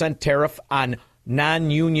 25% tariff on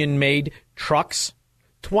non-union made trucks?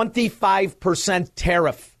 25%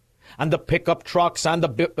 tariff on the pickup trucks, on the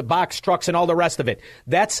box trucks, and all the rest of it.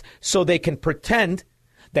 That's so they can pretend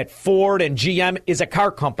that Ford and GM is a car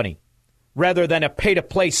company rather than a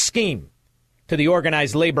pay-to-play scheme to the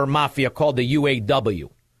organized labor mafia called the UAW.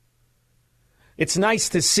 It's nice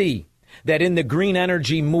to see that in the green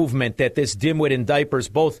energy movement that this dimwit in diapers,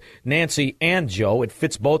 both Nancy and Joe, it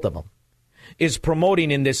fits both of them, is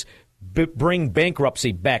promoting in this bring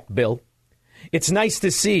bankruptcy back bill. It's nice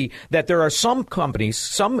to see that there are some companies,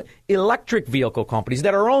 some electric vehicle companies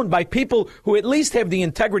that are owned by people who at least have the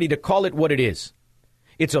integrity to call it what it is.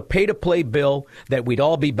 It's a pay-to-play bill that we'd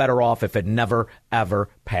all be better off if it never, ever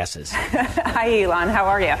passes. Hi, Elon. How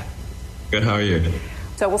are you? Good. How are you?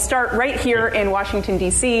 So we'll start right here in Washington,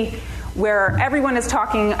 D.C., where everyone is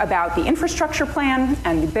talking about the infrastructure plan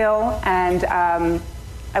and the bill. And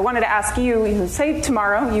I wanted to ask you, say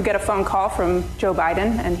tomorrow you get a phone call from Joe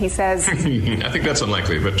Biden and he says... I think that's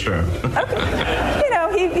unlikely, but sure. Okay. You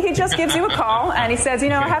know, he just gives you a call and he says,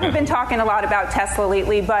 I haven't been talking a lot about Tesla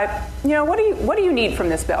lately, but, what do you need from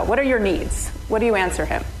this bill? What are your needs? What do you answer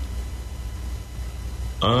him?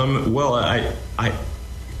 Well, I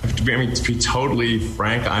to be totally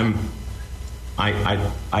frank,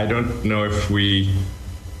 I don't know if we,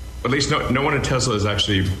 at least no one at Tesla has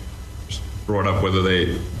actually brought up whether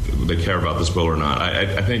they care about this bill or not.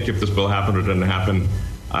 I think if this bill happened or didn't happen,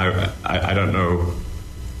 I don't know.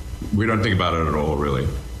 We don't think about it at all, really.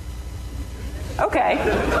 Okay.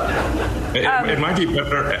 It might be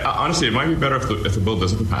better. Honestly, it might be better if the bill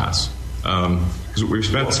doesn't pass, because we've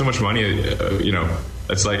spent so much money.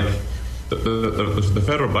 It's like the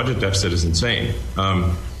federal budget deficit is insane.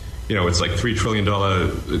 It's like $3 trillion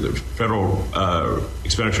federal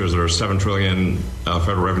expenditures are $7 trillion.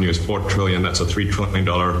 Federal revenue is $4 trillion. That's a $3 trillion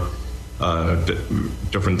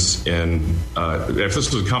difference in. If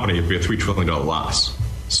this was a company, it'd be a $3 trillion loss.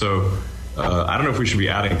 So I don't know if we should be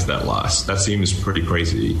adding to that loss. That seems pretty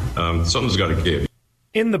crazy. Something's got to give.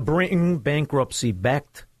 In the bring bankruptcy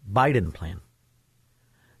backed Biden plan,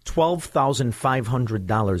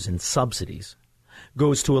 $12,500 in subsidies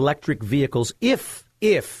goes to electric vehicles if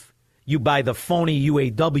you buy the phony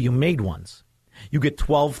UAW made ones. You get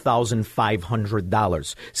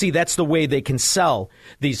 $12,500. See, that's the way they can sell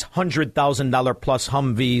these $100,000 plus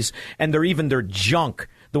Humvees, and their junk,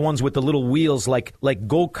 the ones with the little wheels like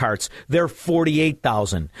go-karts, they're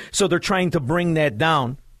 $48,000. So they're trying to bring that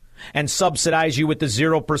down and subsidize you with the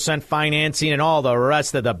 0% financing and all the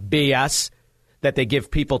rest of the BS that they give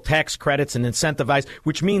people tax credits and incentivize,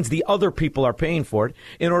 which means the other people are paying for it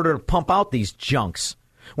in order to pump out these junks.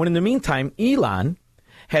 When in the meantime, Elon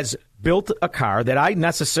has built a car that I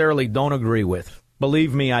necessarily don't agree with.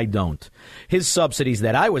 Believe me, I don't. His subsidies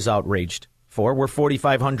that I was outraged for were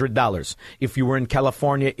 $4,500. If you were in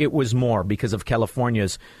California, it was more because of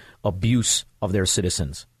California's abuse of their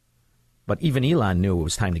citizens. But even Elon knew it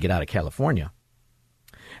was time to get out of California.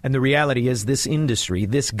 And the reality is this industry,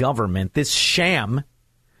 this government, this sham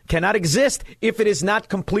cannot exist if it is not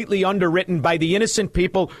completely underwritten by the innocent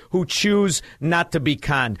people who choose not to be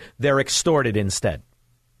conned. They're extorted instead.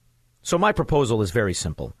 So my proposal is very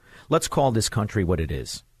simple. Let's call this country what it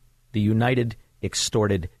is. The United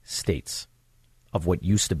Extorted States of what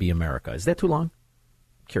used to be America. Is that too long?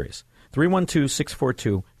 Curious.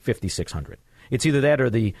 312-642-5600. It's either that or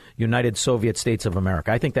the United Soviet States of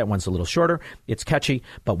America. I think that one's a little shorter. It's catchy,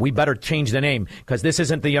 but we better change the name because this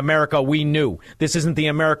isn't the America we knew. This isn't the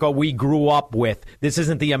America we grew up with. This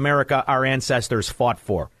isn't the America our ancestors fought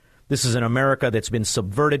for. This is an America that's been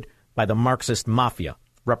subverted by the Marxist mafia,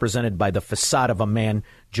 represented by the facade of a man,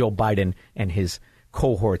 Joe Biden, and his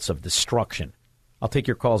cohorts of destruction. I'll take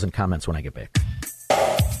your calls and comments when I get back.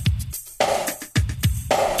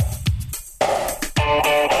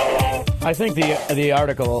 I think the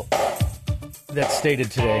article that's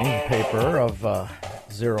stated today in the paper of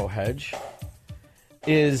Zero Hedge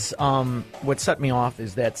is what set me off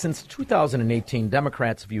is that since 2018,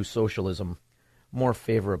 Democrats view socialism more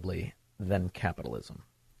favorably than capitalism.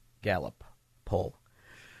 Gallup poll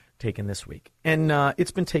taken this week. And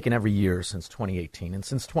it's been taken every year since 2018. And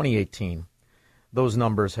since 2018, those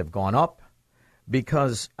numbers have gone up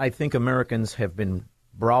because I think Americans have been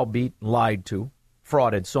browbeat, lied to,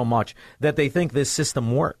 frauded so much that they think this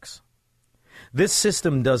system works. This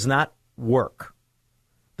system does not work.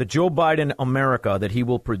 The Joe Biden America that he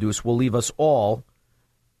will produce will leave us all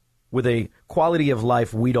with a quality of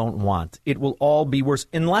life we don't want. It will all be worse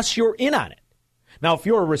unless you're in on it. Now, if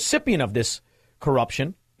you're a recipient of this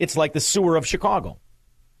corruption, it's like the sewer of Chicago.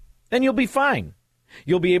 Then you'll be fine.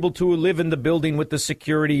 You'll be able to live in the building with the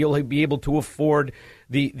security. You'll be able to afford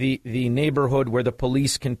the neighborhood where the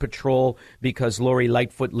police can patrol because Lori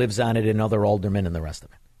Lightfoot lives on it and other aldermen and the rest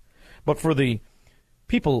of it. But for the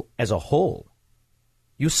people as a whole,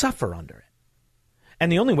 you suffer under it.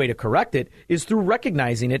 And the only way to correct it is through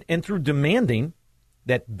recognizing it and through demanding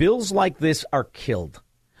that bills like this are killed.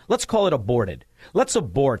 Let's call it aborted. Let's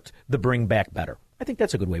abort the Bring Back Better. I think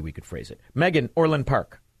that's a good way we could phrase it. Megan, Orland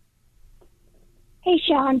Park. Hey,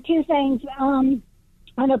 Sean, two things. On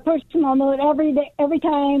a personal note, every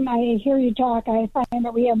time I hear you talk, I find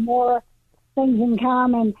that we have more things in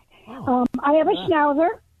common. I have a schnauzer,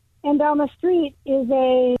 and down the street is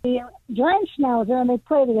a giant schnauzer, and they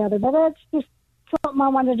play together. But that's just something I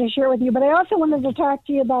wanted to share with you. But I also wanted to talk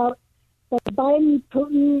to you about the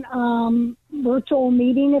Biden-Putin virtual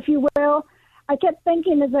meeting, if you will. I kept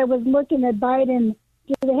thinking as I was looking at Biden,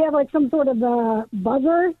 do they have like some sort of a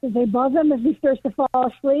buzzer? Do they buzz him as he starts to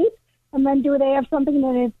fall asleep? And then do they have something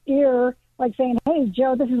in his ear like saying, hey,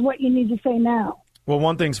 Joe, this is what you need to say now? Well,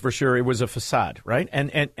 one thing's for sure, it was a facade, right?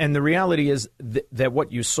 And the reality is that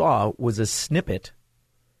what you saw was a snippet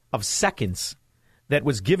of seconds that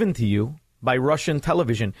was given to you by Russian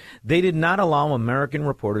television. They did not allow American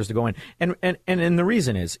reporters to go in. And the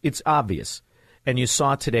reason is, it's obvious. And you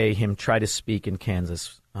saw today him try to speak in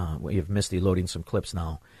Kansas. We have Misty loading some clips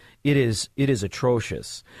now. It is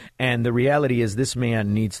atrocious. And the reality is this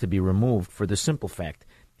man needs to be removed for the simple fact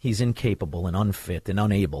he's incapable and unfit and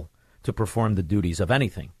unable to perform the duties of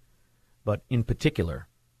anything. But in particular,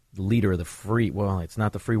 the leader of the free, well, it's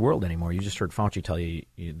not the free world anymore. You just heard Fauci tell you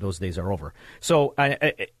those days are over. So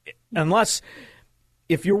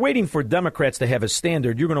if you're waiting for Democrats to have a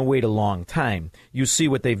standard, you're going to wait a long time. You see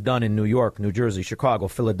what they've done in New York, New Jersey, Chicago,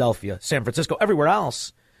 Philadelphia, San Francisco, everywhere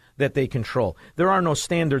else that they control. There are no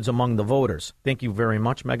standards among the voters. Thank you very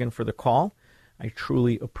much, Megan, for the call. I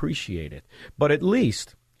truly appreciate it. But at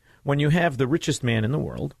least when you have the richest man in the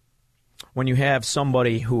world, when you have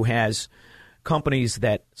somebody who has companies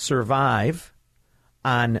that survive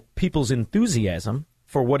on people's enthusiasm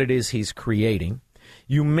for what it is he's creating,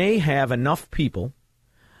 you may have enough people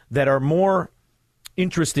that are more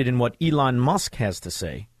interested in what Elon Musk has to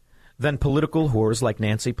say than political whores like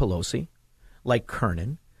Nancy Pelosi, like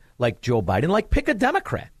Kernan, like Joe Biden, like pick a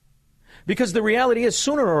Democrat. Because the reality is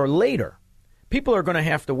sooner or later, people are going to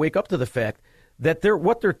have to wake up to the fact that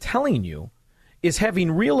what they're telling you is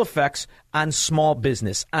having real effects on small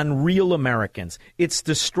business, on real Americans. It's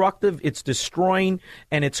destructive, it's destroying,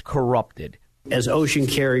 and it's corrupted. As ocean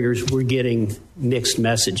carriers, we're getting mixed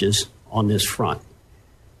messages on this front.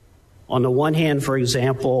 On the one hand, for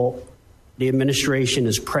example, the administration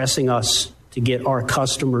is pressing us to get our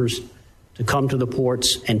customers to come to the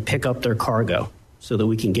ports and pick up their cargo so that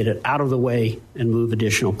we can get it out of the way and move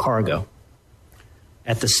additional cargo.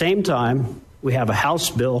 At the same time, we have a House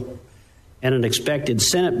bill and an expected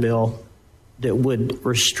Senate bill that would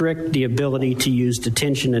restrict the ability to use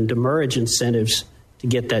detention and demurrage incentives to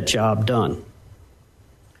get that job done.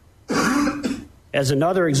 As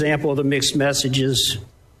another example of the mixed messages,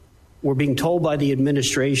 we're being told by the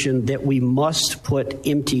administration that we must put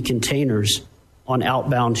empty containers on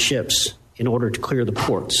outbound ships in order to clear the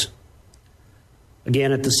ports.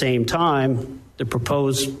 Again, at the same time, the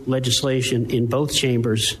proposed legislation in both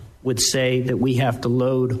chambers would say that we have to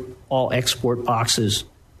load all export boxes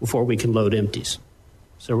before we can load empties.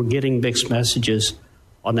 So we're getting mixed messages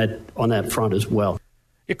on that front as well.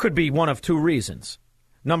 It could be one of two reasons.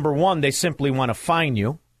 Number one, they simply want to fine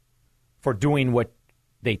you for doing what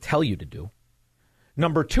they tell you to do.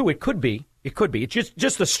 Number two, it could be, it's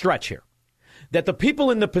just a stretch here, that the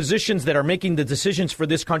people in the positions that are making the decisions for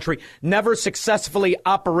this country never successfully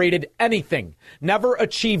operated anything, never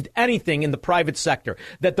achieved anything in the private sector,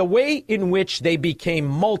 that the way in which they became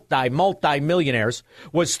multi-millionaires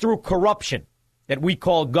was through corruption that we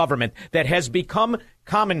call government, that has become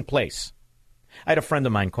commonplace. I had a friend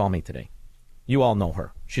of mine call me today. You all know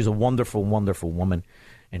her. She's a wonderful, wonderful woman,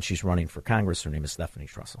 and she's running for Congress. Her name is Stephanie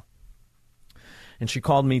Trussell. And she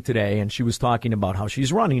called me today, and she was talking about how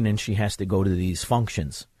she's running, and she has to go to these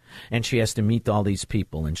functions, and she has to meet all these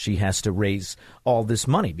people, and she has to raise all this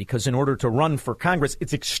money, because in order to run for Congress,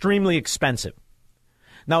 it's extremely expensive.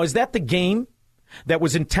 Now, is that the game that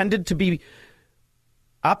was intended to be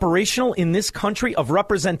operational in this country of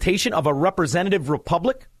representation of a representative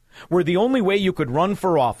republic, where the only way you could run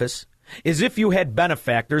for office is if you had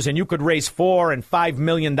benefactors and you could raise $4 and $5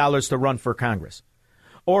 million to run for Congress?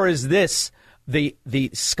 Or is this the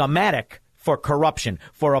schematic for corruption,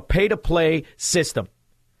 for a pay-to-play system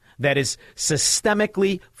that is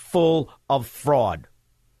systemically full of fraud?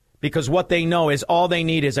 Because what they know is all they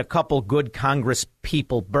need is a couple good Congress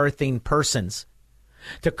people, birthing persons,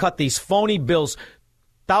 to cut these phony bills,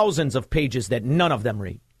 thousands of pages that none of them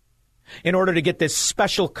read, in order to get this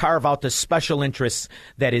special carve-out to special interests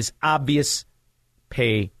that is obvious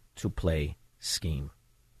pay-to-play scheme.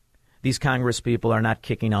 These Congress people are not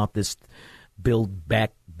kicking out this build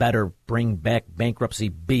back better, bring back bankruptcy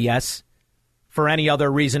BS for any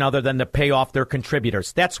other reason other than to pay off their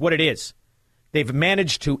contributors. That's what it is. They've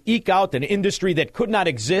managed to eke out an industry that could not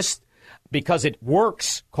exist because it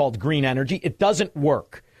works, called green energy. It doesn't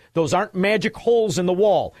work. Those aren't magic holes in the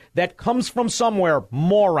wall. That comes from somewhere,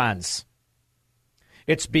 morons.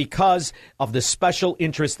 It's because of the special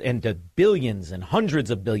interest and the billions and hundreds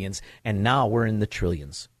of billions, and now we're in the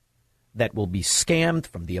trillions, that will be scammed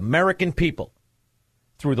from the American people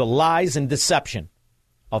through the lies and deception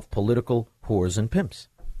of political whores and pimps.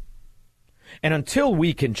 And until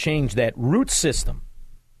we can change that root system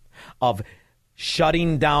of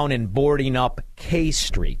shutting down and boarding up K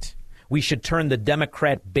Street, we should turn the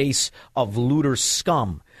Democrat base of looter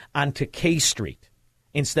scum onto K Street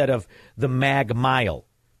instead of the Mag Mile,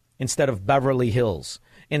 instead of Beverly Hills,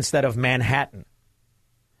 instead of Manhattan.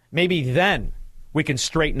 Maybe then we can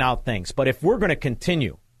straighten out things. But if we're going to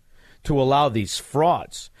continue to allow these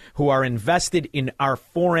frauds who are invested in our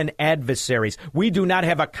foreign adversaries, we do not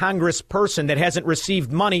have a congressperson that hasn't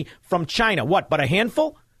received money from China. What, but a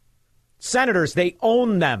handful? Senators, they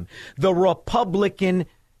own them. The Republican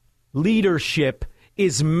leadership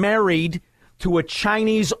is married to a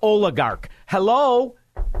Chinese oligarch. Hello?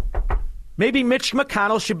 Maybe Mitch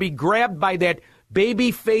McConnell should be grabbed by that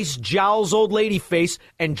baby face, jowls, old lady face,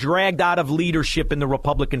 and dragged out of leadership in the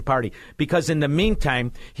Republican Party. Because in the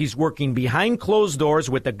meantime, he's working behind closed doors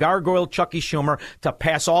with the gargoyle Chucky Schumer to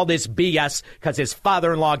pass all this BS because his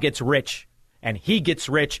father-in-law gets rich. And he gets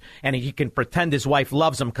rich, and he can pretend his wife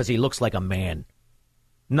loves him because he looks like a man.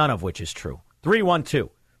 None of which is true.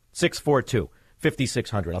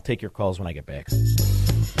 312-642-5600. I'll take your calls when I get back.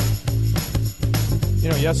 You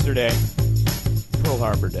know, yesterday, Pearl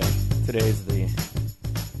Harbor Day. Today is the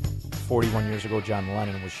 41 years ago John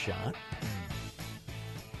Lennon was shot.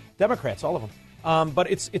 Democrats, all of them. But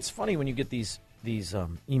it's funny when you get these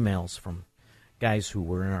emails from guys who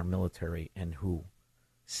were in our military and who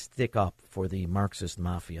stick up for the Marxist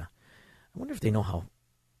mafia. I wonder if they know how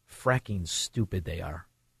fracking stupid they are,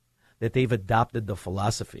 that they've adopted the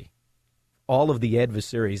philosophy. All of the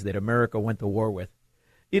adversaries that America went to war with.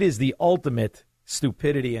 It is the ultimate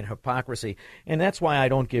stupidity and hypocrisy. And that's why I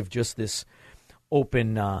don't give just this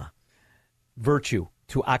open virtue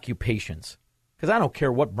to occupations. Because I don't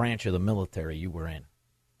care what branch of the military you were in.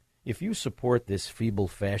 If you support this feeble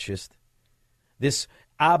fascist, this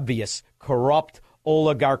obvious corrupt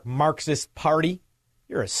oligarch Marxist party,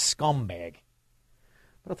 you're a scumbag.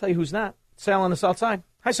 But I'll tell you who's not. Sal on the South Side.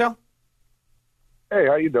 Hi, Sal. Hey,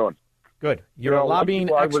 how you doing? Good. You're a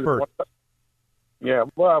lobbying expert. Yeah,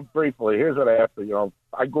 well, briefly, here's what I have to,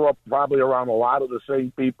 I grew up probably around a lot of the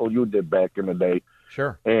same people you did back in the day.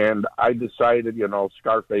 Sure. And I decided,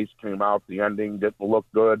 Scarface came out, the ending didn't look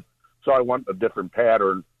good, so I went a different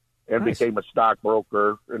pattern and became a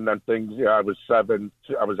stockbroker, and then I was an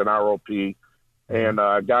ROP, and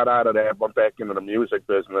got out of that, went back into the music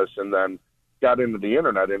business, and then got into the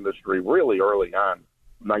internet industry really early on,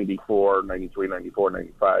 94, 93, 94,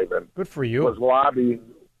 95. And good for you. I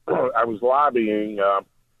was lobbying. I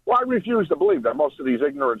refuse to believe that most of these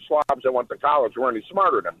ignorant slobs that went to college were any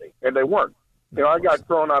smarter than me, and they weren't. I got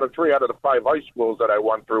thrown out of 3 out of the 5 high schools that I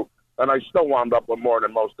went through, and I still wound up with more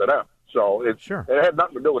than most of them. So it had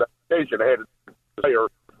nothing to do with education. It had to say or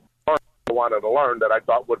I wanted to learn that I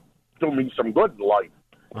thought would do me some good in life.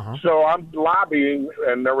 Uh-huh. So I'm lobbying,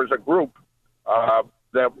 and there was a group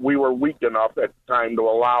that we were weak enough at the time to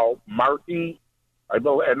allow Markey,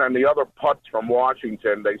 and then the other putts from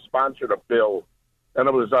Washington. They sponsored a bill, and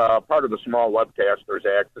it was part of the Small Webcasters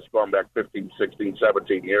Act that's going back 15, 16,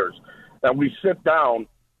 17 years. And we sit down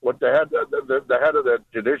with the head of the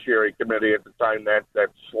Judiciary Committee at the time, that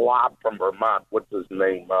slob from Vermont. What's his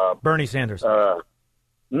name? Bernie Sanders. No,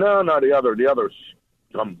 the other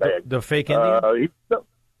scumbag. The fake Indian?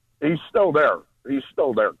 He's still there. He's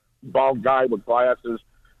still there. Bald guy with glasses.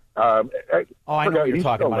 I know what you're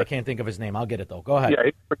talking about. I can't think of his name. I'll get it, though. Go ahead. Yeah,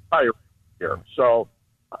 he's retired. here. So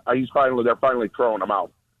they're finally throwing him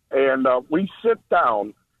out. And we sit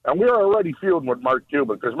down, and we are already feuding with Mark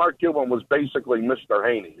Cuban because Mark Cuban was basically Mr.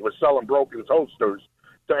 Haney. He was selling broken toasters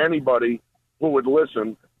to anybody who would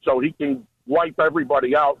listen so he can wipe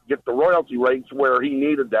everybody out, get the royalty rates where he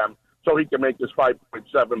needed them so he can make this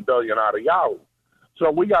 $5.7 billion out of Yahoo. So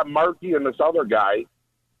we got Markey and this other guy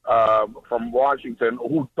from Washington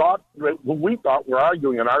who we thought were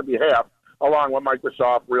arguing on our behalf, along with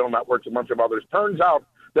Microsoft, Real Networks, a bunch of others. Turns out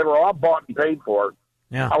they were all bought and paid for,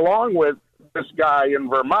 along with this guy in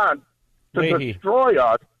Vermont to destroy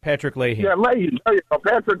us. Patrick Leahy. Yeah, Leahy. There you go,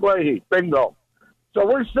 Patrick Leahy. Bingo. So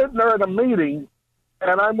we're sitting there at a meeting,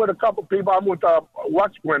 and I'm with a couple people. I'm with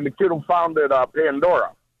Westgren, the kid who founded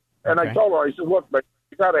Pandora. And I told her, I said, look, man,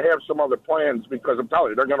 you got to have some other plans because I'm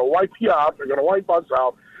telling you, they're going to wipe you out. They're going to wipe us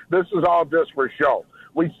out. This is all just for show.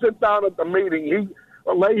 We sit down at the meeting.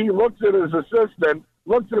 Leahy looks at his assistant,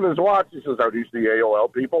 looks at his watch. He says, are these the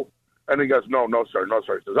AOL people? And he goes, no, sir. He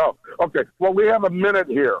says, oh, okay. Well, we have a minute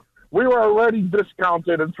here. We were already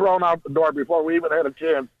discounted and thrown out the door before we even had a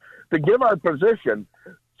chance to give our position.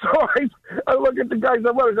 So I look at the guy and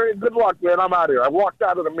said, good luck, man. I'm out of here. I walked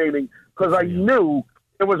out of the meeting because I knew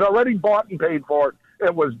it was already bought and paid for.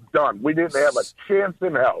 It was done. We didn't have a chance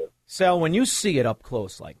in hell. Sal, when you see it up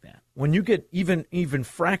close like that, when you get even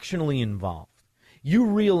fractionally involved, you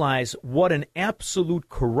realize what an absolute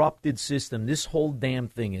corrupted system this whole damn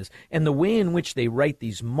thing is, and the way in which they write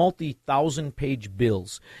these multi-thousand-page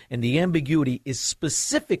bills, and the ambiguity is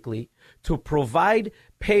specifically to provide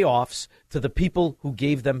payoffs to the people who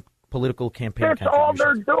gave them political campaign contributions. That's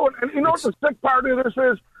all they're doing. And you know what the sick part of this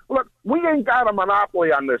is? Look, we ain't got a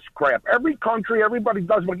monopoly on this crap. Every country, everybody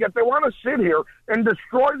does, but yet they want to sit here and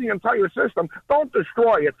destroy the entire system. Don't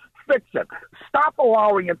destroy it. Fix it. Stop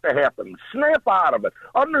allowing it to happen. Snap out of it.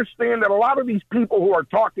 Understand that a lot of these people who are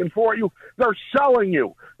talking for you, they're selling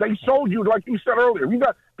you. They sold you, like you said earlier.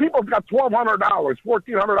 People got $1,200,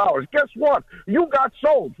 $1,400. Guess what? You got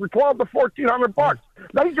sold for $1,200 to $1,400.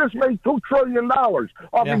 They just made $2 trillion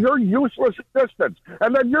off of your useless existence.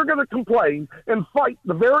 And then you're going to complain and fight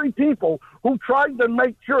the very people who tried to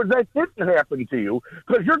make sure that didn't happen to you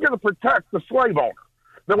because you're going to protect the slave owner.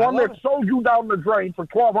 The one that sold you down the drain for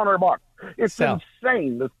 $1,200. It's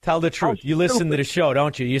insane. Tell the truth. You listen to the show,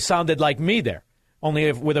 don't you? You sounded like me there,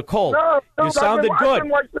 only with a cold. No, you sounded good.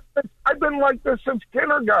 I've been like this since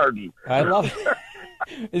kindergarten. I love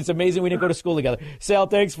it. It's amazing we didn't go to school together. Sal,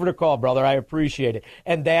 thanks for the call, brother. I appreciate it.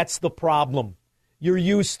 And that's the problem. You're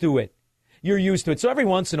used to it. So every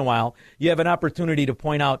once in a while, you have an opportunity to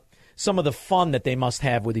point out some of the fun that they must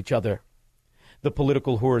have with each other, the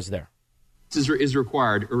political whores there. Is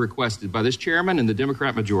required or requested by this chairman and the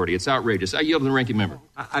Democrat majority. It's outrageous. I yield to the ranking member.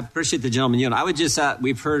 I appreciate the gentleman. I would just,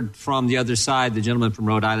 we've heard from the other side, the gentleman from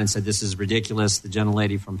Rhode Island said this is ridiculous. The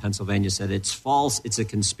gentlelady from Pennsylvania said it's false. It's a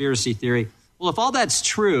conspiracy theory. Well, if all that's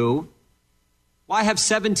true, why have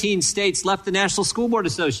 17 states left the National School Board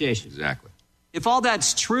Association? Exactly. If all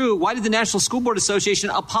that's true, why did the National School Board Association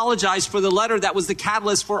apologize for the letter that was the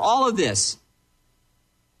catalyst for all of this?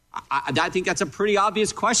 I think that's a pretty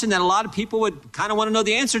obvious question that a lot of people would kind of want to know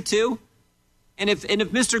the answer to. And if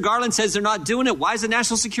Mr. Garland says they're not doing it, why is the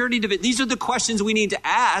National Security Division? These are the questions we need to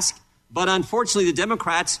ask. But unfortunately, the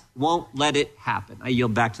Democrats won't let it happen. I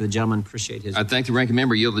yield back to the gentleman. Appreciate his. I thank the ranking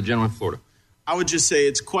member. Yield to the gentleman from Florida. I would just say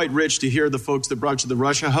it's quite rich to hear the folks that brought you the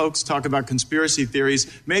Russia hoax talk about conspiracy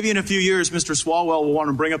theories. Maybe in a few years, Mr. Swalwell will want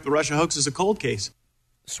to bring up the Russia hoax as a cold case.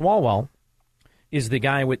 Swalwell is the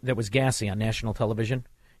guy that was gassy on national television.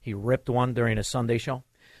 He ripped one during a Sunday show.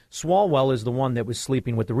 Swalwell is the one that was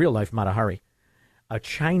sleeping with the real-life Mata Hari, a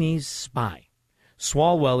Chinese spy.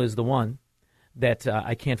 Swalwell is the one that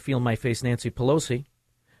I can't feel my face Nancy Pelosi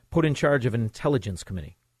put in charge of an intelligence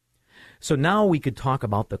committee. So now we could talk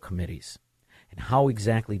about the committees. And how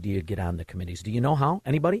exactly do you get on the committees? Do you know how?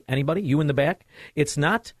 Anybody? You in the back? It's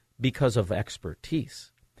not because of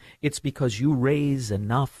expertise. It's because you raise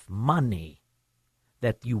enough money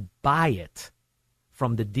that you buy it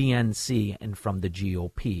from the DNC and from the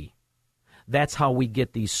GOP. That's how we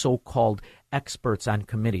get these so-called experts on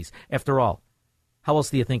committees. After all, how else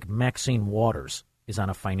do you think Maxine Waters is on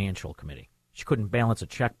a financial committee? She couldn't balance a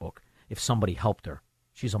checkbook if somebody helped her.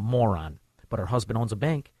 She's a moron. But her husband owns a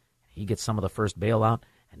bank. He gets some of the first bailout,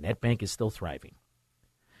 and that bank is still thriving.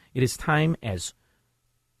 It is time as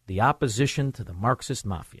the opposition to the Marxist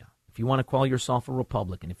mafia. If you want to call yourself a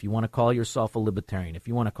Republican, if you want to call yourself a Libertarian, if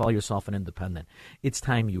you want to call yourself an Independent, it's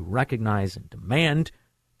time you recognize and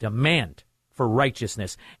demand for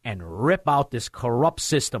righteousness and rip out this corrupt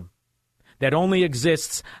system that only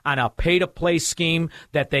exists on a pay-to-play scheme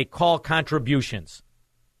that they call contributions.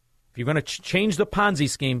 If you're going to change the Ponzi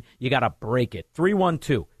scheme, you got to break it.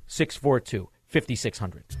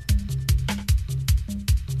 312-642-5600.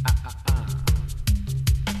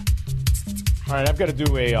 All right, I've got to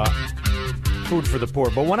do a food for the poor.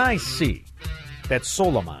 But when I see that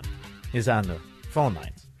Solomon is on the phone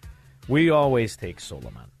lines, we always take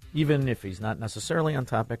Solomon. Even if he's not necessarily on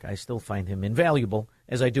topic, I still find him invaluable,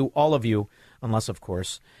 as I do all of you, unless, of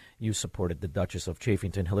course, you supported the Duchess of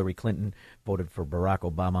Chafington, Hillary Clinton, voted for Barack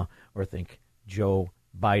Obama, or think Joe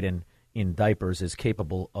Biden in diapers is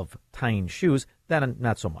capable of tying shoes. Then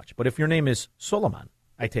not so much. But if your name is Solomon,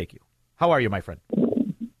 I take you. How are you, my friend?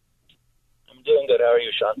 Doing good. How are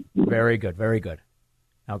you, Sean? Very good, very good.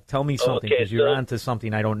 Now tell me something, because you're on to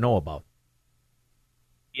something I don't know about.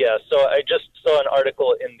 Yeah, so I just saw an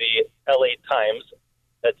article in the LA Times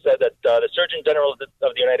that said that the Surgeon General of the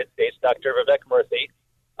United States, Dr. Vivek Murthy,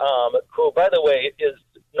 who, by the way, is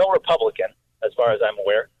no Republican, as far as I'm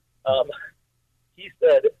aware, he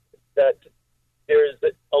said that there's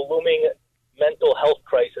a looming mental health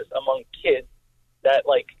crisis among kids, that,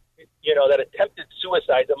 that attempted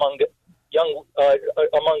suicides among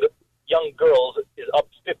young girls is up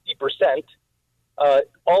 50%,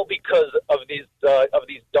 all because of these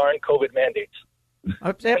darn COVID mandates.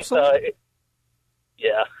 Absolutely.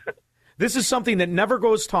 Yeah. This is something that never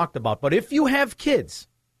goes talked about. But if you have kids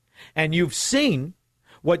and you've seen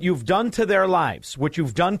what you've done to their lives, what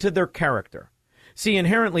you've done to their character, see,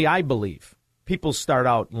 inherently, I believe people start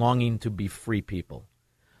out longing to be free people,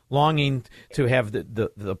 longing to have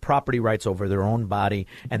the property rights over their own body,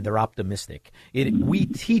 and they're optimistic. We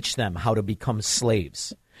teach them how to become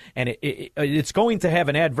slaves, and it's going to have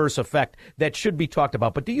an adverse effect that should be talked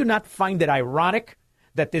about. But do you not find it ironic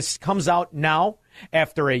that this comes out now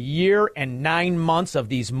after a year and 9 months of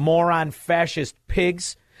these moron fascist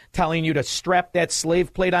pigs telling you to strap that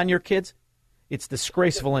slave plate on your kids? It's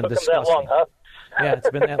disgraceful and disgusting. That long, huh? Yeah, it's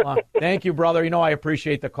been that long. Thank you, brother. I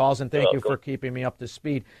appreciate the calls, and thank you for keeping me up to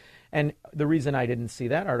speed. And the reason I didn't see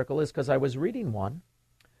that article is because I was reading one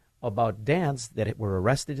about dads that were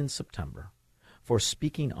arrested in September for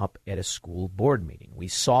speaking up at a school board meeting. We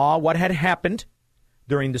saw what had happened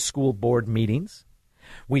during the school board meetings.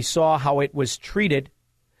 We saw how it was treated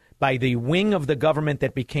by the wing of the government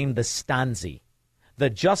that became the Stasi, the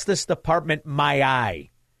Justice Department, my eye,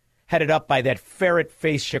 headed up by that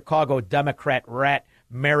ferret-faced Chicago Democrat rat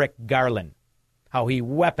Merrick Garland, how he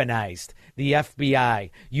weaponized the FBI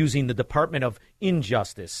using the Department of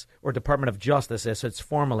Injustice, or Department of Justice as it's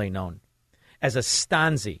formally known, as a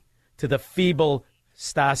Stasi to the feeble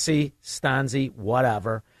Stasi,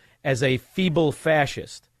 whatever, as a feeble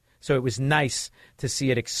fascist. So it was nice to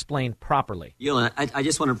see it explained properly. Yolan, I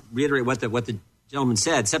just want to reiterate what the gentleman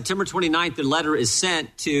said. September 29th, the letter is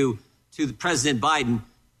sent to President Biden.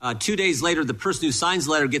 2 days later, the person who signs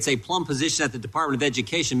the letter gets a plum position at the Department of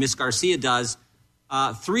Education. Ms. Garcia does.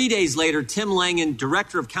 3 days later, Tim Langan,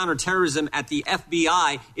 director of counterterrorism at the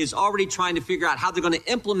FBI, is already trying to figure out how they're going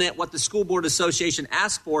to implement what the School Board Association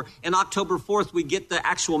asked for. And October 4th, we get the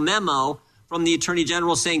actual memo from the Attorney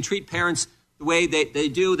General saying treat parents the way they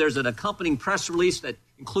do. There's an accompanying press release that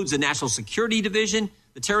includes the National Security Division,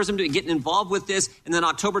 the terrorism getting involved with this. And then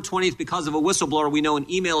October 20th, because of a whistleblower, we know an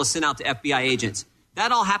email is sent out to FBI agents.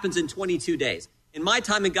 That all happens in 22 days. In my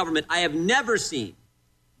time in government, I have never seen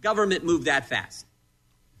government move that fast.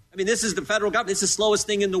 I mean, this is the federal government. It's the slowest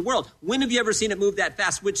thing in the world. When have you ever seen it move that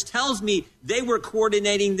fast? Which tells me they were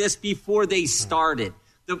coordinating this before they started.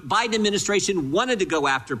 The Biden administration wanted to go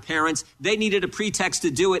after parents. They needed a pretext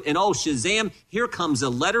to do it. And oh, Shazam, here comes a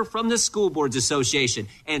letter from the School Boards Association.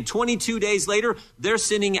 And 22 days later, they're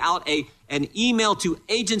sending out an email to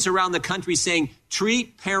agents around the country saying,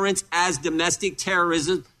 treat parents as domestic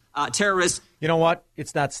terrorists. You know what?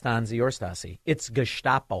 It's not Stasi or Stasi. It's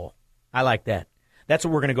Gestapo. I like that. That's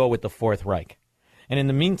what we're going to go with, the Fourth Reich. And in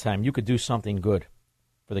the meantime, you could do something good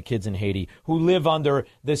for the kids in Haiti who live under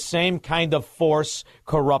the same kind of force,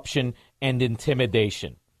 corruption, and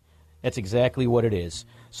intimidation. That's exactly what it is.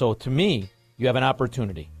 So to me, you have an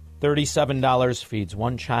opportunity. $37 feeds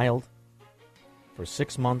one child for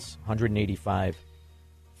 6 months, $185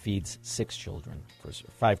 feeds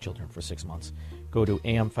 5 children for 6 months. Go to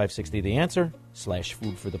AM560 The Answer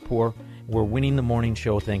 /Food for the Poor. We're winning the morning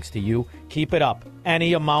show thanks to you. Keep it up.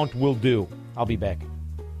 Any amount will do. I'll be back.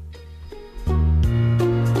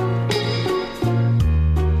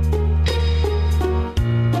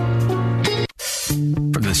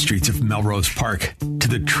 From the streets of Melrose Park to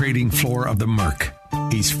the trading floor of the Merc,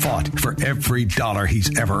 he's fought for every dollar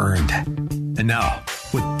he's ever earned. And now,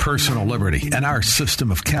 With personal liberty and our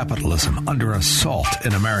system of capitalism under assault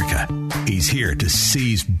in America, he's here to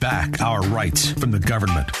seize back our rights from the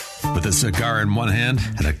government. With a cigar in one hand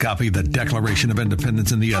and a copy of the Declaration of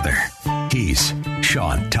Independence in the other, he's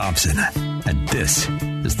Sean Thompson. And this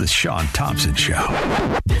is The Sean Thompson Show.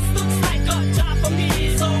 This looks like a job for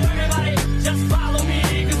me, so everybody just follow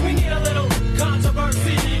me, because we need a little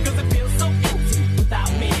controversy, because it feels so empty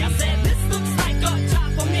without me. I said, this looks like a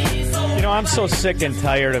job for me, so... You know, I'm so sick and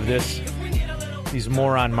tired of this. These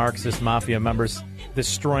moron Marxist mafia members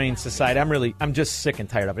destroying society. I'm just sick and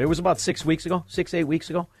tired of it. It was about 8 weeks ago.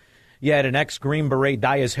 You had an ex-Green Beret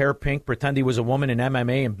dye his hair pink, pretend he was a woman in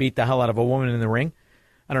MMA, and beat the hell out of a woman in the ring.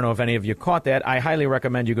 I don't know if any of you caught that. I highly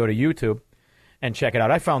recommend you go to YouTube and check it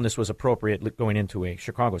out. I found this was appropriate going into a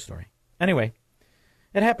Chicago story. Anyway,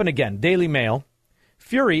 it happened again. Daily Mail.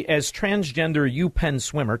 Fury as transgender UPenn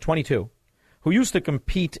swimmer, 22, who used to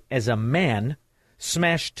compete as a man,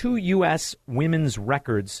 smashed 2 U.S. women's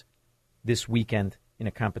records this weekend in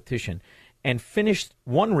a competition and finished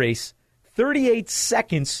one race 38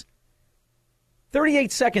 seconds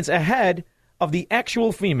ahead of the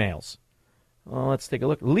actual females. Well, let's take a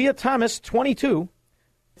look. Leah Thomas, 22.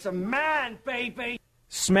 It's a man, baby.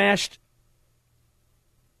 Smashed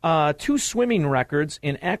 2 swimming records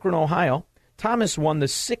in Akron, Ohio. Thomas won the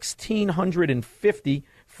 1,650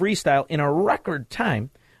 freestyle in a record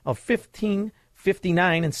time of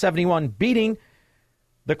 15:59 and 71, beating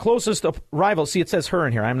the closest rival. See, it says her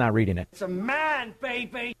in here. I'm not reading it. It's a man,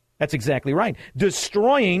 baby. That's exactly right.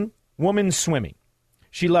 Destroying women's swimming.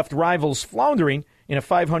 She left rivals floundering in a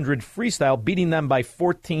 500 freestyle, beating them by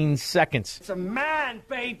 14 seconds. It's a man,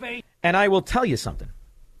 baby. And I will tell you something.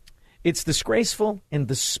 It's disgraceful and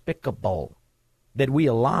despicable that we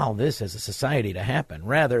allow this as a society to happen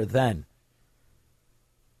rather than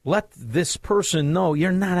let this person know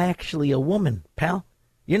you're not actually a woman, pal.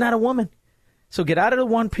 You're not a woman. So get out of the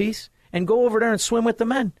one piece and go over there and swim with the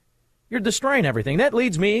men. You're destroying everything. That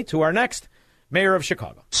leads me to our next mayor of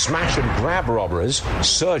Chicago. Smash and grab robberies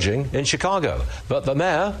surging in Chicago. But the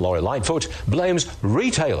mayor, Lori Lightfoot, blames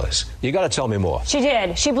retailers. You got to tell me more. She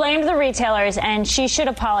did. She blamed the retailers, and she should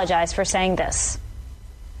apologize for saying this.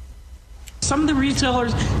 Some of the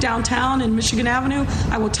retailers downtown in Michigan Avenue,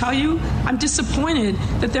 I will tell you, I'm disappointed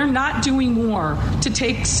that they're not doing more to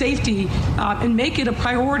take safety and make it a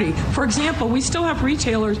priority. For example, we still have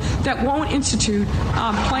retailers that won't institute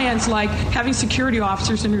plans like having security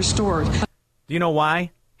officers in their stores. Do you know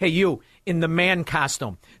why? Hey, you, in the man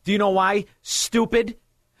costume. Do you know why? Stupid.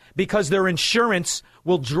 Because their insurance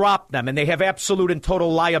will drop them, and they have absolute and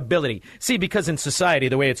total liability. See, because in society,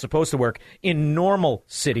 the way it's supposed to work, in normal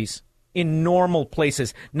cities, in normal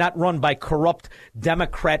places, not run by corrupt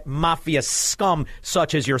Democrat mafia scum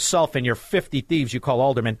such as yourself and your 50 thieves you call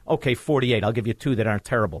aldermen. Okay, 48. I'll give you 2 that aren't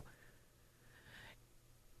terrible.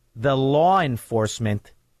 The law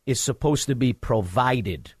enforcement is supposed to be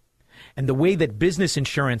provided. And the way that business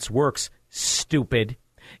insurance works, stupid,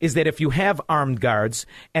 is that if you have armed guards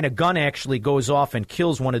and a gun actually goes off and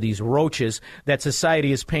kills one of these roaches that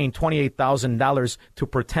society is paying $28,000 to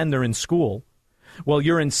pretend they're in school, well,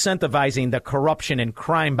 you're incentivizing the corruption and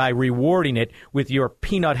crime by rewarding it with your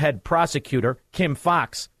peanut head prosecutor, Kim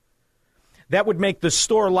Foxx. That would make the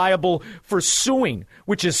store liable for suing,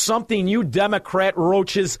 which is something you Democrat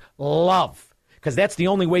roaches love, because that's the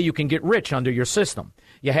only way you can get rich under your system.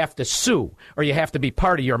 You have to sue, or you have to be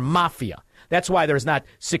part of your mafia. That's why there's not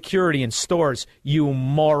security in stores, you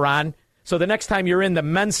moron. So the next time you're in the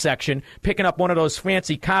men's section picking up one of those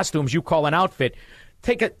fancy costumes you call an outfit,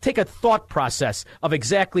 take a thought process of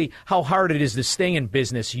exactly how hard it is to stay in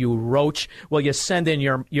business, you roach. Well, you send in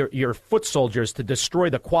your foot soldiers to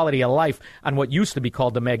destroy the quality of life on what used to be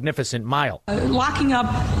called the Magnificent Mile. Locking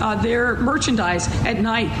up their merchandise at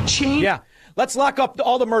night. Yeah. Let's lock up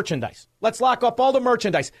all the merchandise. Let's lock up all the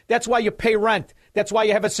merchandise. That's why you pay rent. That's why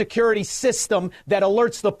you have a security system that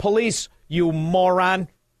alerts the police, you moron.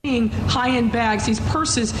 High-end bags, these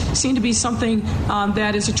purses seem to be something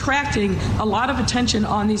that is attracting a lot of attention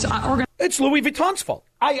on these It's Louis Vuitton's fault.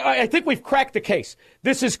 I think we've cracked the case.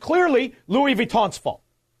 This is clearly Louis Vuitton's fault.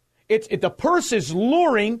 The purse is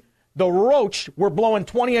luring the roach. We're blowing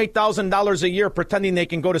 $28,000 a year pretending they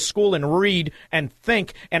can go to school and read and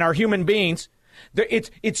think and are human beings.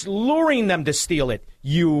 It's luring them to steal it,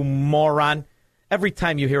 you moron. Every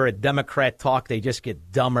time you hear a Democrat talk, they just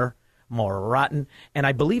get dumber, more rotten, and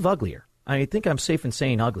I believe uglier. I think I'm safe in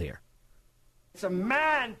saying uglier. It's a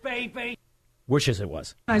man, baby. Wishes it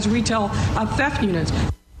was. Retail theft units.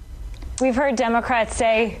 We've heard Democrats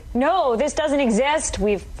say, no, this doesn't exist.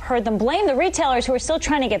 We've heard them blame the retailers who are still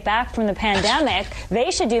trying to get back from the pandemic.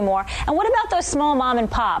 They should do more. And what about those small mom and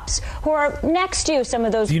pops who are next to some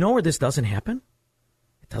of those? Do you know where this doesn't happen?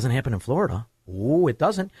 It doesn't happen in Florida. Oh, it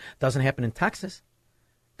doesn't. Doesn't happen in Texas.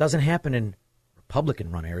 Doesn't happen in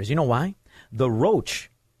Republican-run areas. You know why? The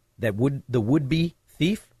roach, the would-be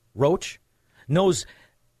thief, roach, knows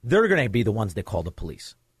they're going to be the ones that call the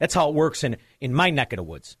police. That's how it works in my neck of the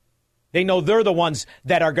woods. They know they're the ones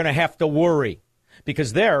that are going to have to worry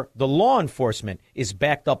because the law enforcement is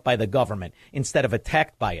backed up by the government instead of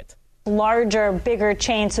attacked by it. Larger, bigger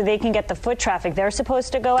chains so they can get the foot traffic. They're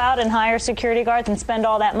supposed to go out and hire security guards and spend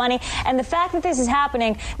all that money. And the fact that this is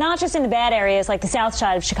happening, not just in the bad areas like the south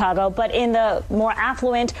side of Chicago, but in the more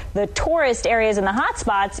affluent, the tourist areas and the hot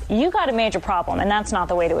spots, you got a major problem. And that's not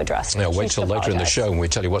the way to address it. Now, wait till later in the show when we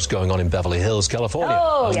tell you what's going on in Beverly Hills, California.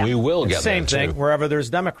 Oh, yeah. We will get Same there, thing, wherever there's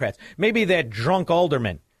Democrats. Maybe that drunk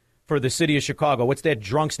alderman for the city of Chicago. What's that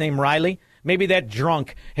drunk's name, Riley? Maybe that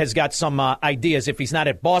drunk has got some ideas if he's not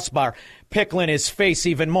at Boss Bar, pickling his face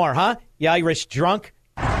even more, huh? You Irish drunk?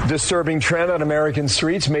 Disturbing trend on American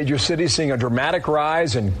streets. Major cities seeing a dramatic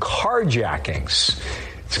rise in carjackings.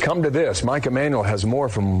 It's come to this. Mike Emanuel has more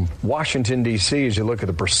from Washington, D.C. as you look at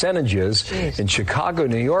the percentages in Chicago,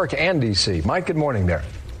 New York, and D.C. Mike, good morning there.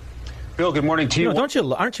 Bill, good morning to you.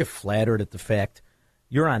 Aren't you flattered at the fact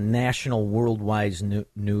you're on national worldwide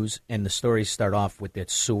news and the stories start off with that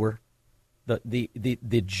sewer?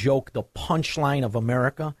 The joke, the punchline of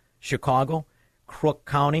America, Chicago, Crook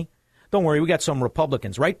County. Don't worry, we got some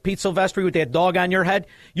Republicans, right? Pete Silvestri with that dog on your head.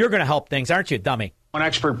 You're going to help things, aren't you, dummy? One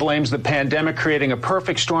expert blames the pandemic creating a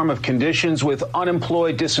perfect storm of conditions with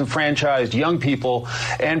unemployed, disenfranchised young people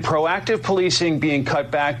and proactive policing being cut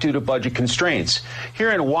back due to budget constraints.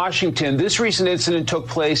 Here in Washington, this recent incident took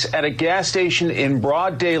place at a gas station in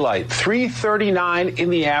broad daylight, 3:39 in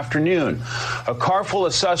the afternoon. A car full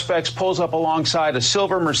of suspects pulls up alongside a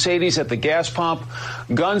silver Mercedes at the gas pump.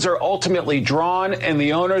 Guns are ultimately drawn, and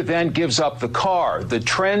the owner then gives up the car. The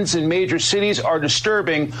trends in major cities are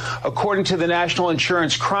disturbing, according to the National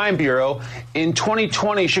Insurance Crime Bureau. In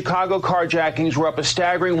 2020, Chicago carjackings were up a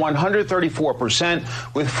staggering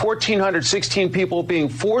 134%, with 1,416 people being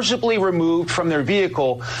forcibly removed from their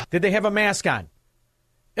vehicle. Did they have a mask on?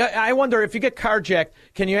 I wonder, if you get carjacked,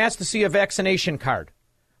 can you ask to see a vaccination card?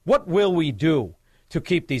 What will we do to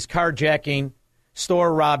keep these carjacking,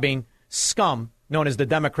 store robbing scum, known as the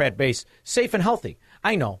Democrat base, safe and healthy?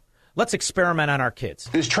 I know. Let's experiment on our kids.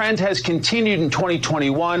 This trend has continued in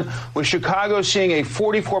 2021, with Chicago seeing a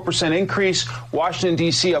 44% increase, Washington,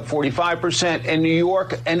 D.C. up 45%, and New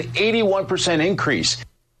York an 81% increase.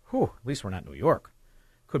 Whew, at least we're not New York.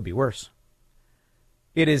 Could be worse.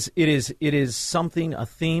 It is something, a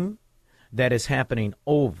theme that is happening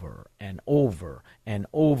over and over and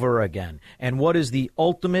over again. And what is the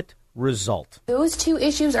ultimate result? Those two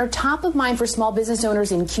issues are top of mind for small business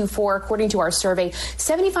owners in Q4. According to our survey,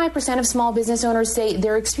 75% of small business owners say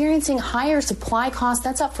they're experiencing higher supply costs.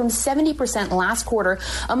 That's up from 70% last quarter.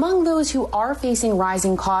 Among those who are facing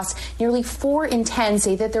rising costs, nearly 4 in 10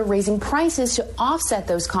 say that they're raising prices to offset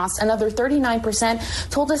those costs. Another 39%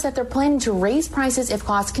 told us that they're planning to raise prices if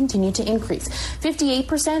costs continue to increase.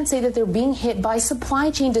 58% say that they're being hit by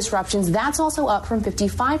supply chain disruptions. That's also up from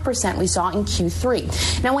 55% we saw in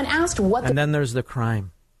Q3. Now, when asked and then there's the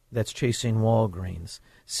crime that's chasing Walgreens,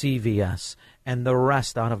 CVS, and the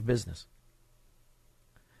rest out of business.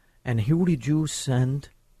 And who did you send?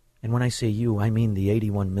 And when I say you, I mean the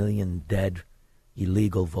 81 million dead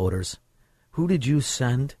illegal voters. Who did you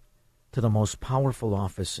send to the most powerful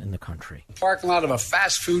office in the country? Parking lot of a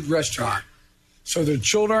fast food restaurant so their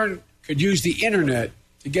children could use the internet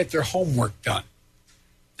to get their homework done.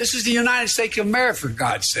 This is the United States of America, for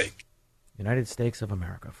God's sake. United States of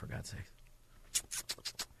America, for God's sake.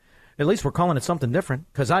 At least we're calling it something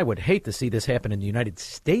different, because I would hate to see this happen in the United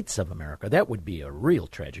States of America. That would be a real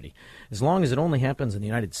tragedy. As long as it only happens in the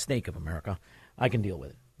United States of America, I can deal with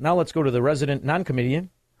it. Now let's go to the resident non-comedian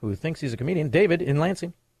who thinks he's a comedian, David in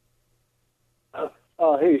Lansing.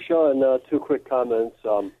 Hey, Sean, 2 quick comments.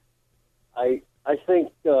 I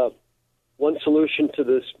think one solution to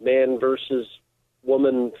this man versus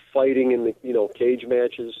woman fighting in the cage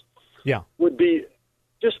matches would be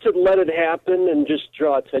just to let it happen and just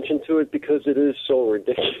draw attention to it, because it is so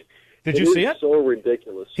ridiculous. Did you see it? So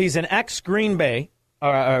ridiculous. He's an ex-Green Bay,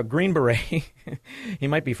 Green Beret. He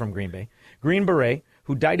might be from Green Bay. Green Beret,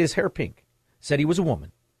 who dyed his hair pink, said he was a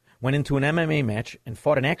woman, went into an MMA match and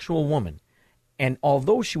fought an actual woman. And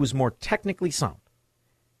although she was more technically sound,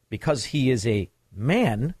 because he is a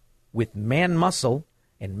man with man muscle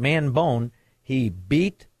and man bone, he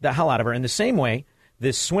beat the hell out of her. In the same way,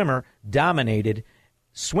 this swimmer dominated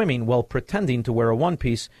swimming while pretending to wear a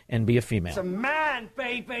one-piece and be a female. It's a man,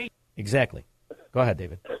 baby. Exactly. Go ahead,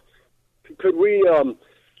 David. Could we,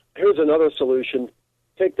 here's another solution.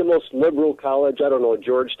 Take the most liberal college, I don't know,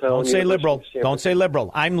 Georgetown. Don't say University liberal. of Don't say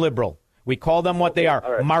liberal. I'm liberal. We call them what they are,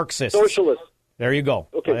 all right. Marxists. Socialists. There you go.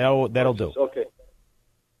 Okay. That'll do. Okay.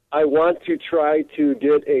 I want to try to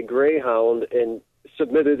get a Greyhound and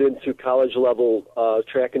submit it into college-level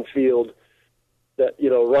track and field that,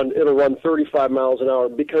 it'll run 35 miles an hour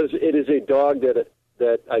because it is a dog that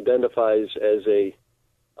identifies as a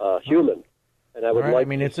human. And I would like. I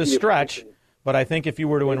mean, it's a stretch, but I think if you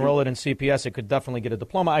were to enroll it in CPS, it could definitely get a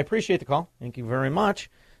diploma. I appreciate the call. Thank you very much.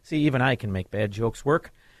 See, even I can make bad jokes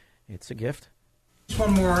work. It's a gift. Just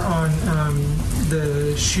one more on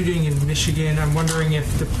the shooting in Michigan. I'm wondering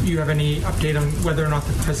if you have any update on whether or not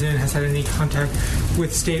the president has had any contact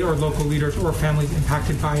with state or local leaders or families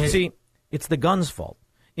impacted by it. See, it's the gun's fault.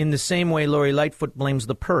 In the same way Lori Lightfoot blames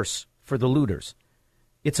the purse for the looters.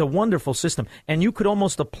 It's a wonderful system. And you could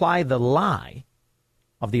almost apply the lie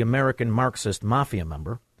of the American Marxist mafia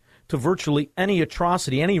member to virtually any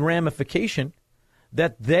atrocity, any ramification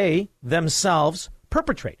that they themselves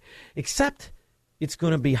perpetrate. Except it's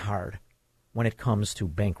going to be hard when it comes to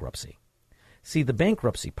bankruptcy. See, the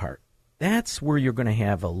bankruptcy part, that's where you're going to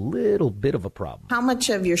have a little bit of a problem. How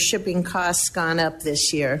much of your shipping costs gone up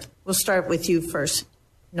this year? We'll start with you first,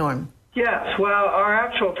 Norm. Yes, well, our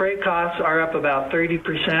actual freight costs are up about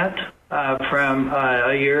 30% from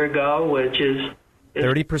a year ago, which is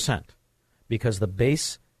 30%, because the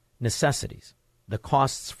base necessities, the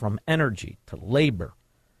costs from energy to labor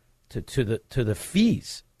to the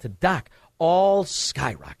fees to dock, all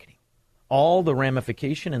skyrocketing. All the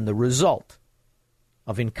ramification and the result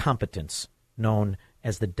of incompetence known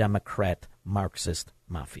as the Democrat Marxist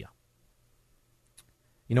mafia.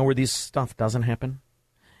 You know where this stuff doesn't happen?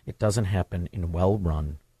 It doesn't happen in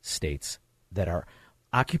well-run states that are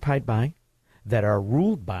occupied by, that are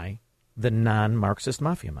ruled by the non-Marxist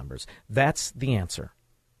mafia members. That's the answer.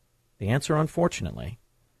 The answer, unfortunately,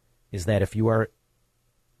 is that if you are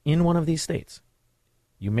in one of these states,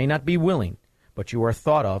 you may not be willing, but you are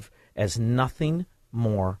thought of as nothing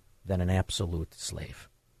more than an absolute slave.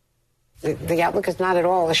 The outlook is not at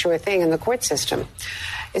all a sure thing in the court system.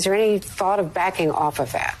 Is there any thought of backing off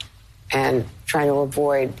of that and trying to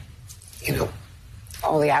avoid,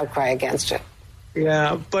 all the outcry against it?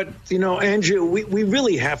 Yeah, but, Andrew, we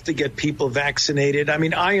really have to get people vaccinated. I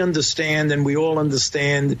mean, I understand, and we all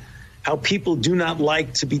understand, how people do not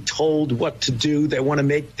like to be told what to do. They want to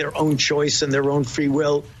make their own choice and their own free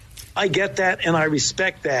will. I get that, and I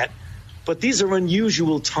respect that. But these are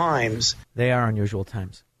unusual times. They are unusual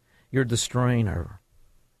times. You're destroying our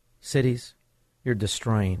cities. You're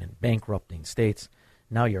destroying and bankrupting states.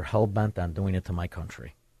 Now you're hell-bent on doing it to my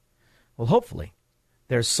country. Well, hopefully,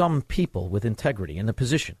 there's some people with integrity in the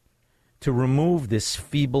position to remove this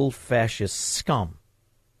feeble fascist scum.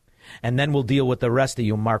 And then we'll deal with the rest of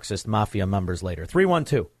you Marxist mafia members later.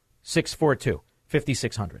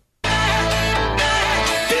 312-642-5600.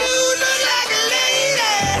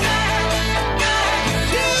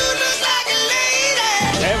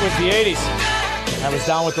 That was the 80s. I was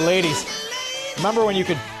down with the ladies. Remember when you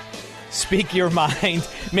could speak your mind,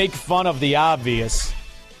 make fun of the obvious,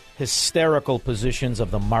 hysterical positions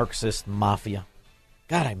of the Marxist mafia?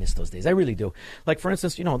 God, I miss those days. I really do. Like, for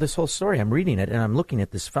instance, this whole story, I'm reading it, and I'm looking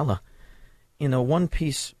at this fella in a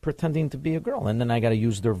one-piece pretending to be a girl, and then I got to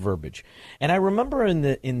use their verbiage. And I remember in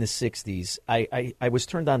the 60s, I was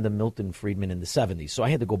turned on to Milton Friedman in the 70s, so I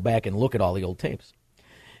had to go back and look at all the old tapes.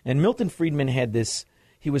 And Milton Friedman had this,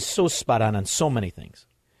 he was so spot on so many things.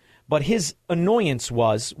 But his annoyance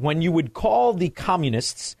was when you would call the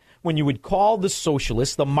communists, when you would call the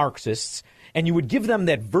socialists, the Marxists, and you would give them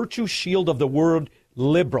that virtue shield of the word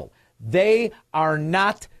liberal. They are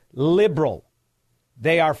not liberal.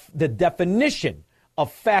 They are the definition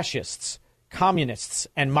of fascists, communists,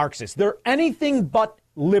 and Marxists. They're anything but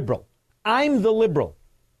liberal. I'm the liberal.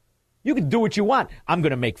 You can do what you want. I'm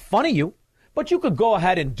going to make fun of you, but you could go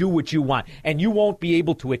ahead and do what you want, and you won't be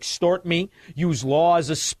able to extort me, use law as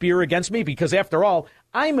a spear against me, because after all,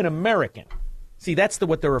 I'm an American. See, that's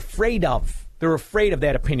what they're afraid of. They're afraid of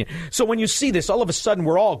that opinion. So when you see this, all of a sudden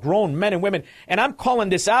we're all grown men and women, and I'm calling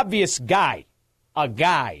this obvious guy a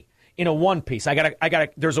guy in a one piece.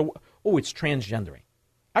 it's transgendering.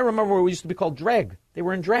 I remember where we used to be called drag. They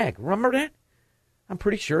were in drag. Remember that? I'm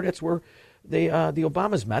pretty sure that's where the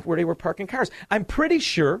Obamas met, where they were parking cars. I'm pretty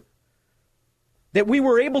sure that we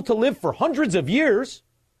were able to live for hundreds of years.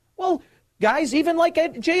 Well, guys, even like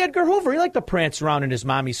J. Edgar Hoover, he liked to prance around in his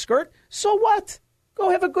mommy's skirt. So what? Go Go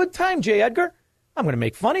have a good time, J. Edgar. I'm going to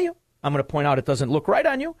make fun of you. I'm going to point out it doesn't look right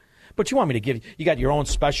on you. But you want me to you got your own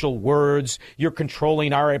special words. You're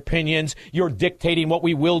controlling our opinions. You're dictating what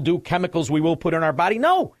we will do, chemicals we will put in our body.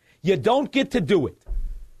 No, you don't get to do it.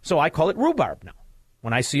 So I call it rhubarb now.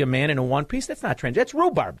 When I see a man in a one-piece, that's not trans. That's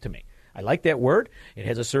rhubarb to me. I like that word. It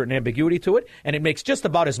has a certain ambiguity to it, and it makes just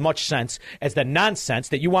about as much sense as the nonsense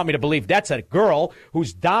that you want me to believe that's a girl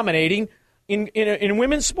who's dominating in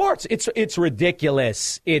women's sports. It's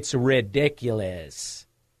ridiculous. It's ridiculous.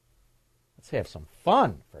 Let's have some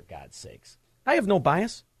fun, for God's sakes. I have no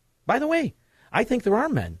bias. By the way, I think there are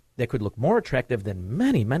men that could look more attractive than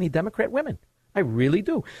many, many Democrat women. I really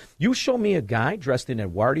do. You show me a guy dressed in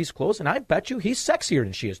Eduardi's clothes, and I bet you he's sexier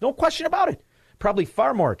than she is. No question about it. Probably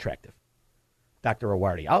far more attractive. Dr.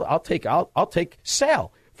 Awardi. I'll take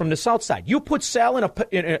Sal from the South Side. You put Sal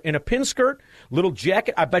in a pin skirt, little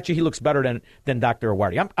jacket. I bet you he looks better than Dr.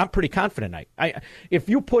 Awardi. I'm pretty confident. If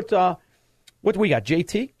you put what do we got?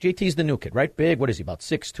 JT. JT's the new kid, right? Big. What is he, about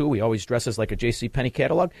 6'2"? He always dresses like a JCPenney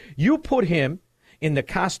catalog. You put him in the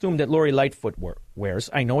costume that Lori Lightfoot wears.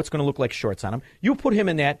 I know it's going to look like shorts on him. You put him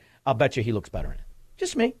in that. I'll bet you he looks better in it.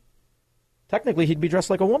 Just me. Technically, he'd be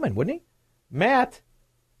dressed like a woman, wouldn't he? Matt,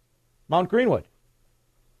 Mount Greenwood.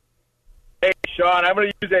 Hey, Sean, I'm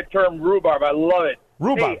going to use that term rhubarb. I love it.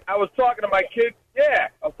 Rhubarb. Hey, I was talking to my kids. Yeah,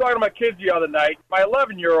 I was talking to my kids the other night. My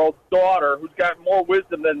 11-year-old daughter, who's got more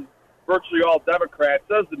wisdom than virtually all Democrats,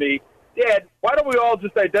 says to me, Dad, why don't we all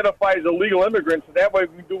just identify as illegal immigrants, and that way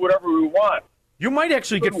we can do whatever we want? You might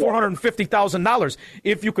actually get $450,000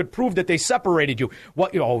 if you could prove that they separated you.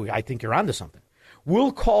 I think you're onto something.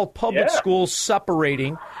 We'll call public schools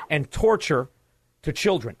separating and torture to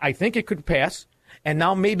children. I think it could pass. And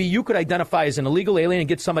now maybe you could identify as an illegal alien and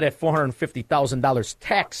get some of that $450,000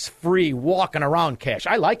 tax-free walking around cash.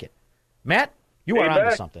 I like it. Matt, you are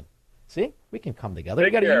onto something. See? We can come together. We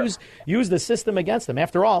got to use the system against them.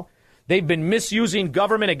 After all, they've been misusing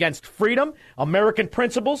government against freedom, American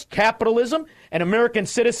principles, capitalism, and American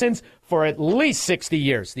citizens for at least 60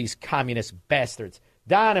 years, these communist bastards.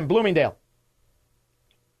 Don in Bloomingdale.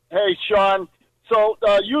 Hey, Sean. So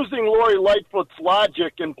using Lori Lightfoot's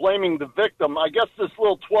logic and blaming the victim, I guess this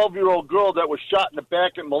little 12-year-old girl that was shot in the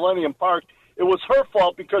back at Millennium Park, it was her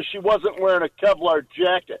fault because she wasn't wearing a Kevlar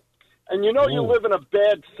jacket. And you know you live in a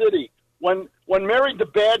bad city. When Married to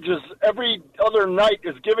Badges every other night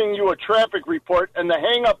is giving you a traffic report and the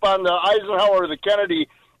hang-up on the Eisenhower or the Kennedy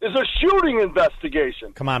is a shooting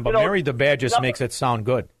investigation. Come on, but Married to Badges makes it sound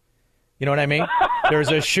good. You know what I mean?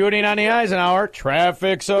 There's a shooting on the Eisenhower.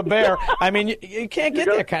 Traffic's a bear. I mean, you can't get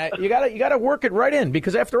that kind of. You got to work it right in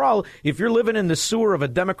because after all, if you're living in the sewer of a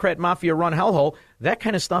Democrat mafia-run hellhole, that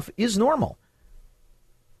kind of stuff is normal.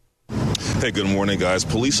 Hey, good morning, guys.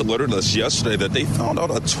 Police alerted us yesterday that they found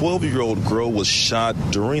out a 12-year-old girl was shot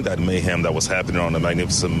during that mayhem that was happening on the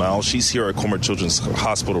Magnificent Mile. She's here at Comer Children's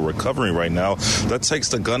Hospital recovering right now. That takes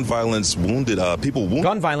the gun violence wounded people.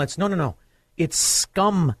 Gun violence? No. It's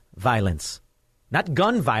scum violence, not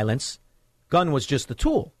gun violence. Gun was just the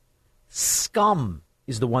tool. Scum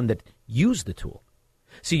is the one that used the tool.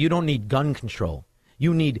 See, you don't need gun control.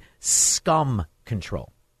 You need scum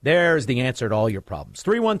control. There's the answer to all your problems.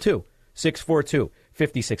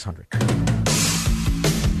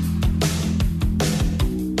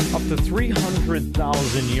 312-642-5600. Up to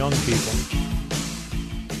 300,000 young people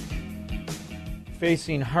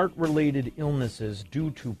facing heart-related illnesses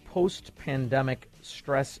due to post-pandemic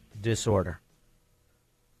stress disorder.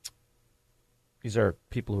 These are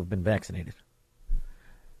people who have been vaccinated.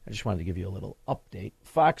 I just wanted to give you a little update.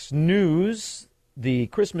 Fox News, the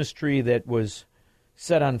Christmas tree that was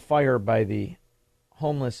set on fire by the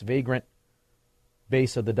homeless vagrant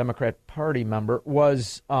base of the Democrat Party member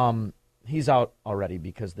was, he's out already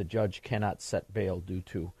because the judge cannot set bail due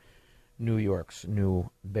to New York's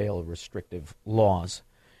new bail restrictive laws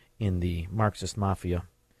in the Marxist mafia,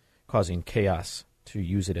 causing chaos to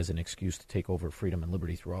use it as an excuse to take over freedom and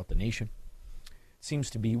liberty throughout the nation. It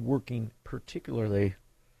seems to be working particularly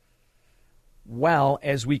well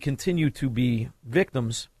as we continue to be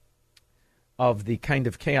victims of the kind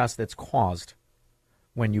of chaos that's caused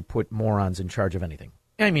when you put morons in charge of anything.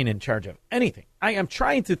 I mean, in charge of anything. I am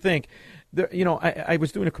trying to think. I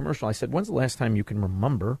was doing a commercial. I said, when's the last time you can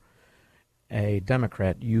remember a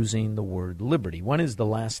Democrat using the word liberty? When is the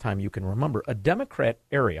last time you can remember a Democrat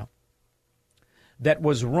area that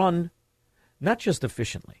was run not just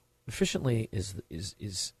efficiently? Efficiently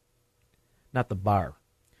is not the bar.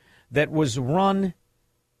 That was run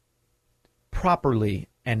properly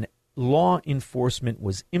and law enforcement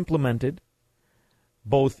was implemented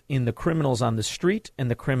both in the criminals on the street and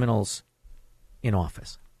the criminals in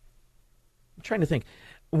office. I'm trying to think.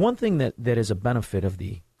 One thing that is a benefit of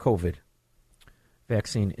the COVID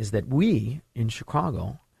vaccine is that we in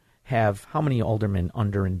Chicago have how many aldermen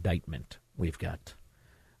under indictment? We've got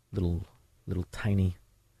little tiny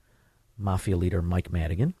mafia leader Mike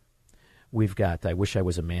Madigan. We've got I Wish I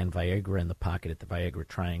Was a Man Viagra in the pocket at the Viagra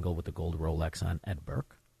Triangle with the gold Rolex on, Ed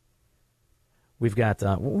Burke. We've got,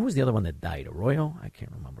 who was the other one that died? Arroyo? I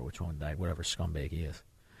can't remember which one died, whatever scumbag he is.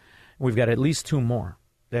 We've got at least 2 more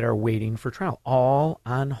that are waiting for trial, all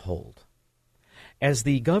on hold. As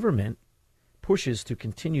the government pushes to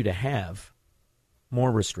continue to have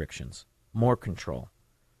more restrictions, more control,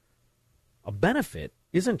 a benefit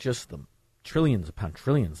isn't just the trillions upon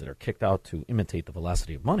trillions that are kicked out to imitate the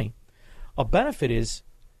velocity of money. A benefit is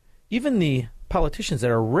even the politicians that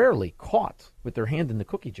are rarely caught with their hand in the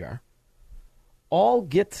cookie jar all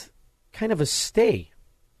get kind of a stay.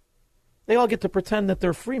 They all get to pretend that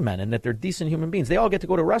they're free men and that they're decent human beings. They all get to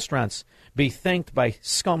go to restaurants, be thanked by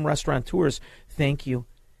scum restaurateurs. Thank you,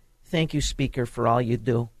 Speaker, for all you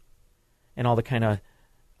do. And all the kind of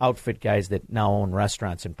outfit guys that now own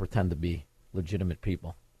restaurants and pretend to be legitimate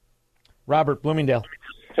people. Robert, Bloomingdale.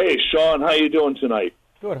 Hey, Sean, how you doing tonight?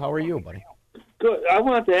 Good. How are you, buddy? Good. I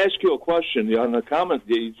wanted to ask you a question on the comment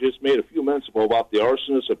that you just made a few minutes ago about the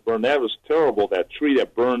arsonist that burned. That was terrible, that tree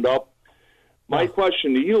that burned up. My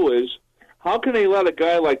question to you is, how can they let a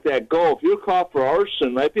guy like that go? If you're caught for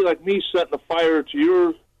arson, that'd be like me setting a fire to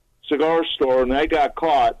your cigar store and I got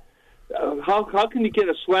caught. How can you get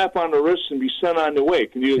a slap on the wrist and be sent on the way?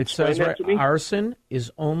 Can you explain that to me? Arson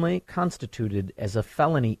is only constituted as a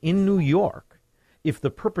felony in New York if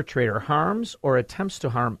the perpetrator harms or attempts to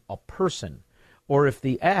harm a person, or if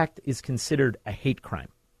the act is considered a hate crime.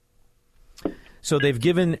 So they've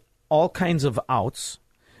given all kinds of outs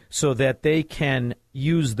so that they can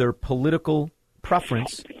use their political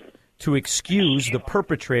preference to excuse the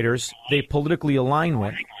perpetrators they politically align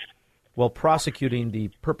with while prosecuting the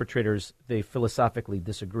perpetrators they philosophically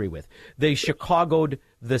disagree with. They Chicago'd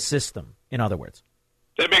the system, in other words.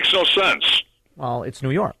 That makes no sense. Well, it's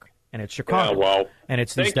New York. And it's Chicago, and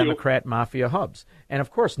it's these Democrat mafia hubs. And, of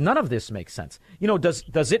course, none of this makes sense. You know,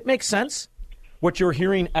 does it make sense, what you're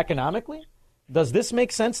hearing economically? Does this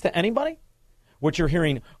make sense to anybody? What you're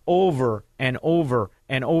hearing over and over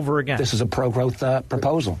and over again. This is a pro-growth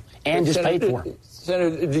proposal, and is paid for.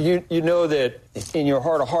 Senator, you know that in your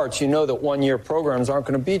heart of hearts, you know that one-year programs aren't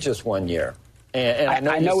going to be just 1 year. And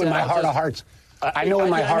I know in my heart of hearts. I know in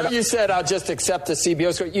my heart. I know you said I'll just accept the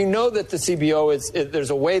CBO. So you know that the CBO is there's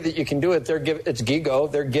a way that you can do it. It's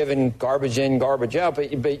GIGO. They're giving garbage in, garbage out.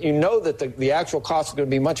 But you know that the actual cost is going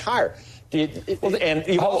to be much higher. And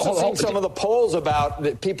you've also seen some of the polls about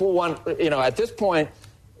that people want. You know, at this point,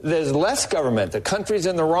 there's less government. The country's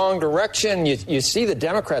in the wrong direction. You see the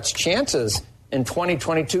Democrats' chances in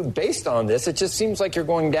 2022 based on this. It just seems like you're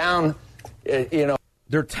going down. You know,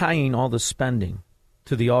 they're tying all the spending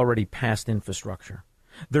to the already passed infrastructure.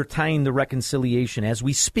 They're tying the reconciliation as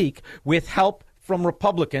we speak with help from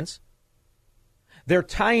Republicans. They're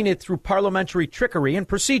tying it through parliamentary trickery and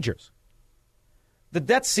procedures. The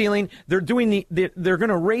debt ceiling, they're going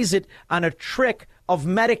to raise it on a trick of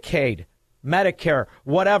Medicaid, Medicare,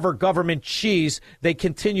 whatever government cheese they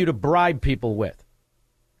continue to bribe people with.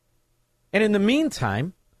 And in the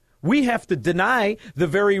meantime, we have to deny the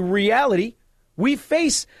very reality we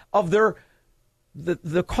face of the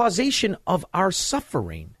causation of our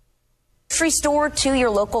suffering. Grocery store to your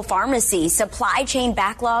local pharmacy. Supply chain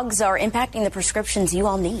backlogs are impacting the prescriptions you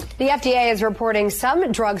all need. The FDA is reporting some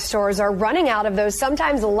drugstores are running out of those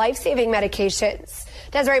sometimes life-saving medications.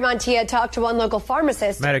 Desiree Montilla talked to one local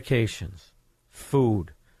pharmacist. Medications,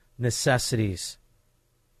 food, necessities,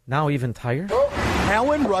 now even tires.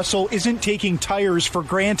 Alan Russell isn't taking tires for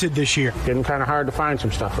granted this year. Getting kind of hard to find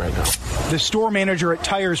some stuff right now. The store manager at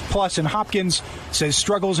Tires Plus in Hopkins says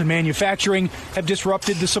struggles in manufacturing have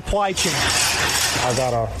disrupted the supply chain. I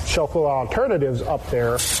got a shelf full of alternatives up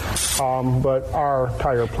there, but our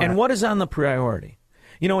tire plant. And what is on the priority?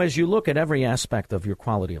 You know, as you look at every aspect of your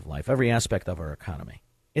quality of life, every aspect of our economy,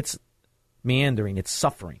 it's meandering, it's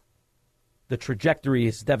suffering. The trajectory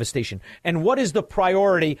is devastation. And what is the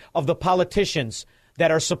priority of the politicians that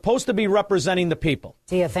are supposed to be representing the people?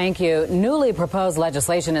 Tia, thank you. Newly proposed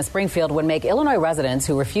legislation in Springfield would make Illinois residents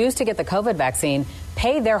who refuse to get the COVID vaccine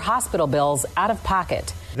pay their hospital bills out of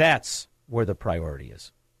pocket. That's where the priority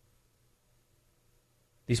is.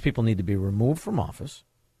 These people need to be removed from office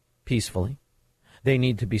peacefully. They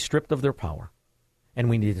need to be stripped of their power. And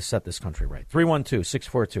we need to set this country right.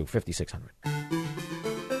 312-642-5600.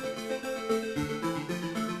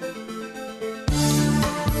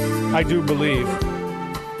 I do believe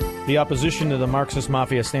The opposition to the Marxist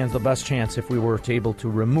mafia stands the best chance if we were able to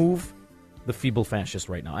remove the feeble fascist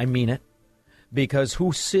right now. I mean it. Because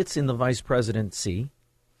who sits in the vice presidency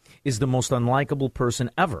is the most unlikable person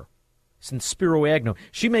ever since Spiro Agnew.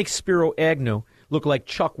 She makes Spiro Agnew look like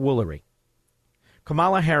Chuck Woolery.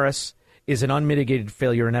 Kamala Harris is an unmitigated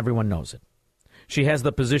failure, and everyone knows it. She has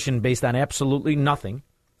the position based on absolutely nothing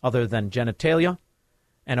other than genitalia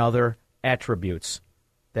and other attributes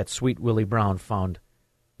that Sweet Willie Brown found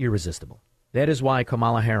irresistible. That is why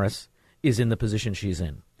Kamala Harris is in the position she's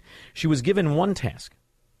in. She was given one task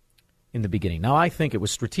in the beginning. Now, I think it was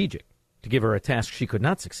strategic to give her a task she could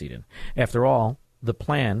not succeed in. After all, the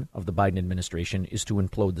plan of the Biden administration is to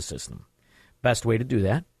implode the system. Best way to do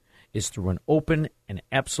that is through an open and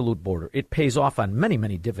absolute border. It pays off on many,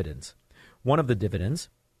 many dividends. One of the dividends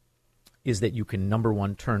is that you can, number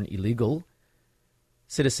one, turn illegal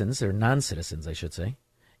citizens, or non-citizens, I should say,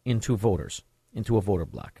 into voters, into a voter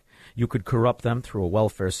bloc. You could corrupt them through a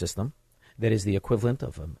welfare system that is the equivalent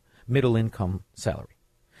of a middle-income salary.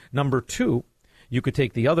 Number two, you could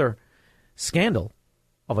take the other scandal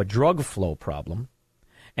of a drug flow problem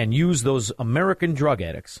and use those American drug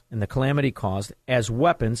addicts and the calamity caused as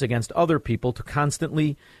weapons against other people to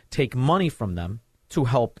constantly take money from them to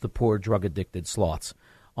help the poor drug-addicted sloths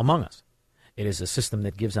among us. It is a system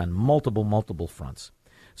that gives on multiple fronts.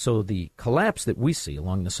 So the collapse that we see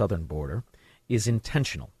along the southern border is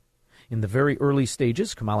intentional. In the very early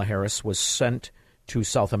stages, Kamala Harris was sent to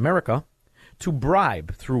South America to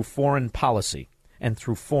bribe through foreign policy and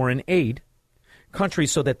through foreign aid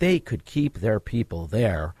countries so that they could keep their people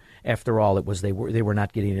there. After all, it was they were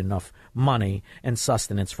not getting enough money and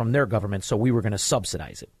sustenance from their government, so we were going to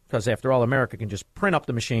subsidize it. Because after all, America can just print up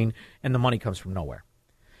the machine and the money comes from nowhere.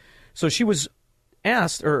 So she was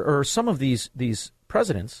asked, or some of these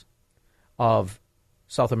presidents of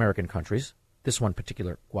South American countries, this one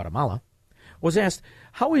particular, Guatemala, was asked,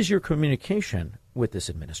 how is your communication with this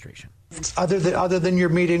administration? Other than your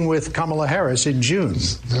meeting with Kamala Harris in June.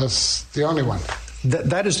 That's the only one.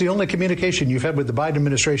 That is the only communication you've had with the Biden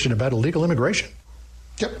administration about illegal immigration?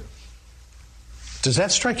 Yep. Does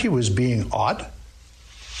that strike you as being odd?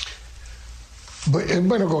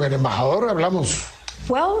 Bueno, con el embajador hablamos.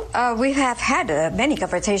 Well, we have had many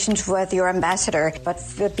conversations with your ambassador, but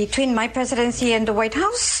between my presidency and the White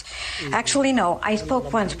House, actually, no. I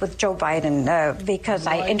spoke once with Joe Biden because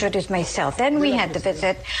I introduced myself. Then we had the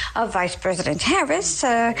visit of Vice President Harris,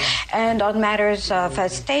 and on matters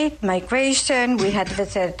of state, migration, we had the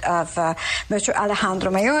visit of Mr.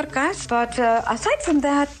 Alejandro Mayorkas. But aside from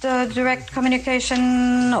that, direct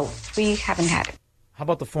communication, no, we haven't had it. How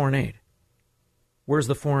about the foreign aid? Where's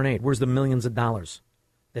the foreign aid? Where's the millions of dollars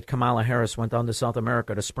that Kamala Harris went down to South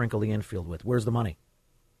America to sprinkle the infield with? Where's the money?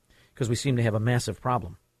 Because we seem to have a massive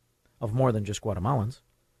problem of more than just Guatemalans.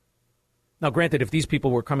 Now, granted, if these people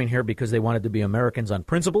were coming here because they wanted to be Americans on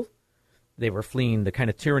principle, they were fleeing the kind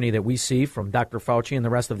of tyranny that we see from Dr. Fauci and the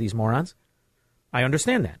rest of these morons, I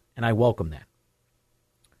understand that, and I welcome that.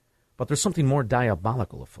 But there's something more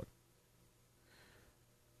diabolical afoot.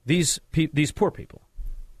 These poor people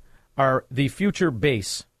are the future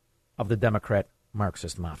base of the Democrat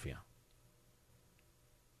Marxist mafia.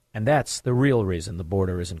 And that's the real reason the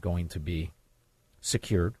border isn't going to be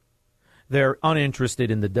secured. They're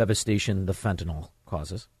uninterested in the devastation the fentanyl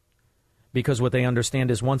causes, because what they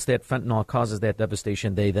understand is once that fentanyl causes that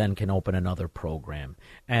devastation, they then can open another program.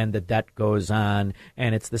 And the debt goes on,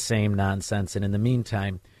 and it's the same nonsense. And in the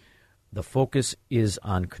meantime, the focus is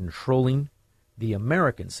on controlling the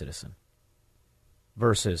American citizen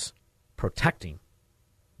versus protecting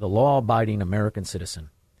the law-abiding American citizen,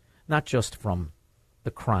 not just from the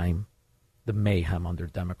crime, the mayhem under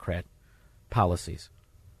Democrat policies,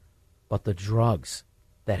 but the drugs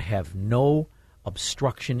that have no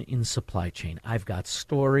obstruction in supply chain. I've got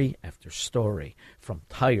story after story, from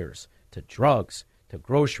tires to drugs to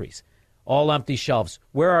groceries, all empty shelves.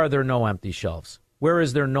 Where are there no empty shelves? Where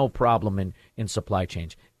is there no problem in supply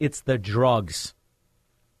chains? It's the drugs.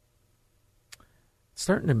 It's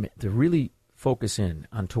starting to really focus in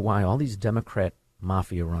onto why all these Democrat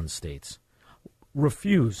mafia-run states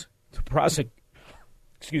refuse to prosecute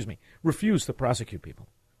people.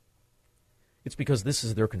 It's because this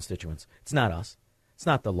is their constituents. It's not us. It's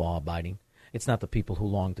not the law-abiding. It's not the people who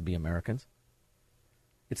long to be Americans.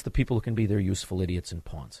 It's the people who can be their useful idiots and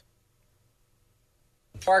pawns.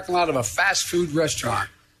 The parking lot of a fast food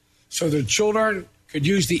restaurant so their children could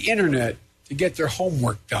use the internet to get their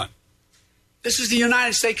homework done. This is the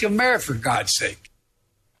United States of America, for God's sake.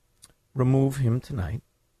 Remove him tonight.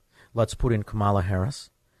 Let's put in Kamala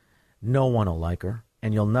Harris. No one will like her,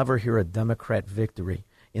 and you'll never hear a Democrat victory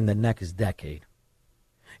in the next decade.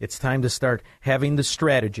 It's time to start having the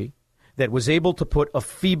strategy that was able to put a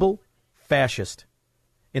feeble fascist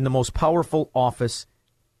in the most powerful office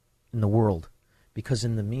in the world. Because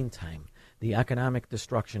in the meantime, the economic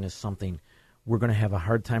destruction is something we're going to have a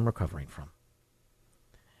hard time recovering from.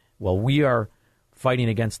 While we are fighting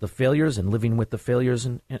against the failures and living with the failures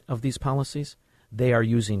of these policies, they are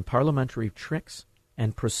using parliamentary tricks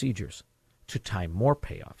and procedures to tie more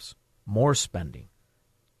payoffs, more spending,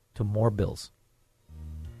 to more bills.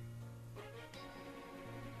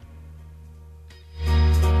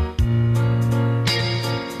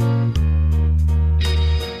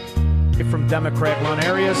 From Democrat-run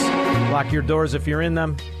areas, lock your doors if you're in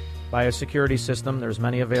them. Buy a security system. There's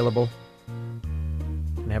many available.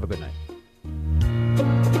 And have a good night.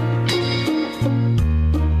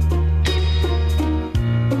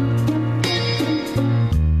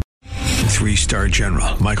 3-star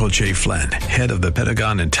General Michael J. Flynn, head of the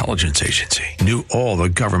Pentagon Intelligence Agency, knew all the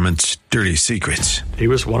government's dirty secrets. He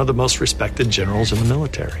was one of the most respected generals in the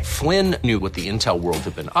military. Flynn knew what the intel world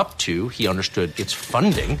had been up to. He understood its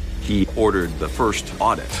funding. He ordered the first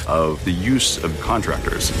audit of the use of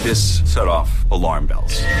contractors. This set off alarm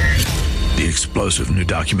bells. The explosive new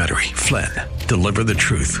documentary, Flynn, Deliver the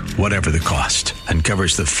Truth, Whatever the Cost,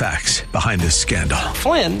 uncovers the facts behind this scandal.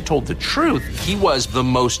 Flynn told the truth. He was the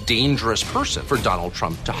most dangerous person for Donald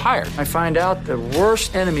Trump to hire. I find out the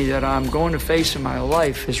worst enemy that I'm going to face in my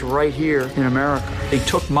life is right here in America. They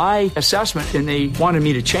took my assessment and they wanted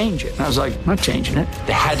me to change it. And I was like, I'm not changing it.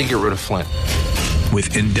 They had to get rid of Flynn.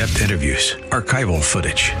 With in-depth interviews, archival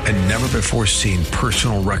footage, and never-before-seen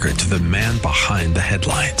personal records of the man behind the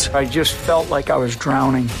headlines. I just felt like I was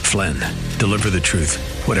drowning. Flynn, Deliver the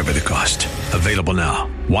Truth, Whatever the Cost. Available now.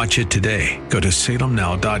 Watch it today. Go to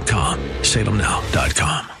salemnow.com.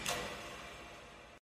 salemnow.com.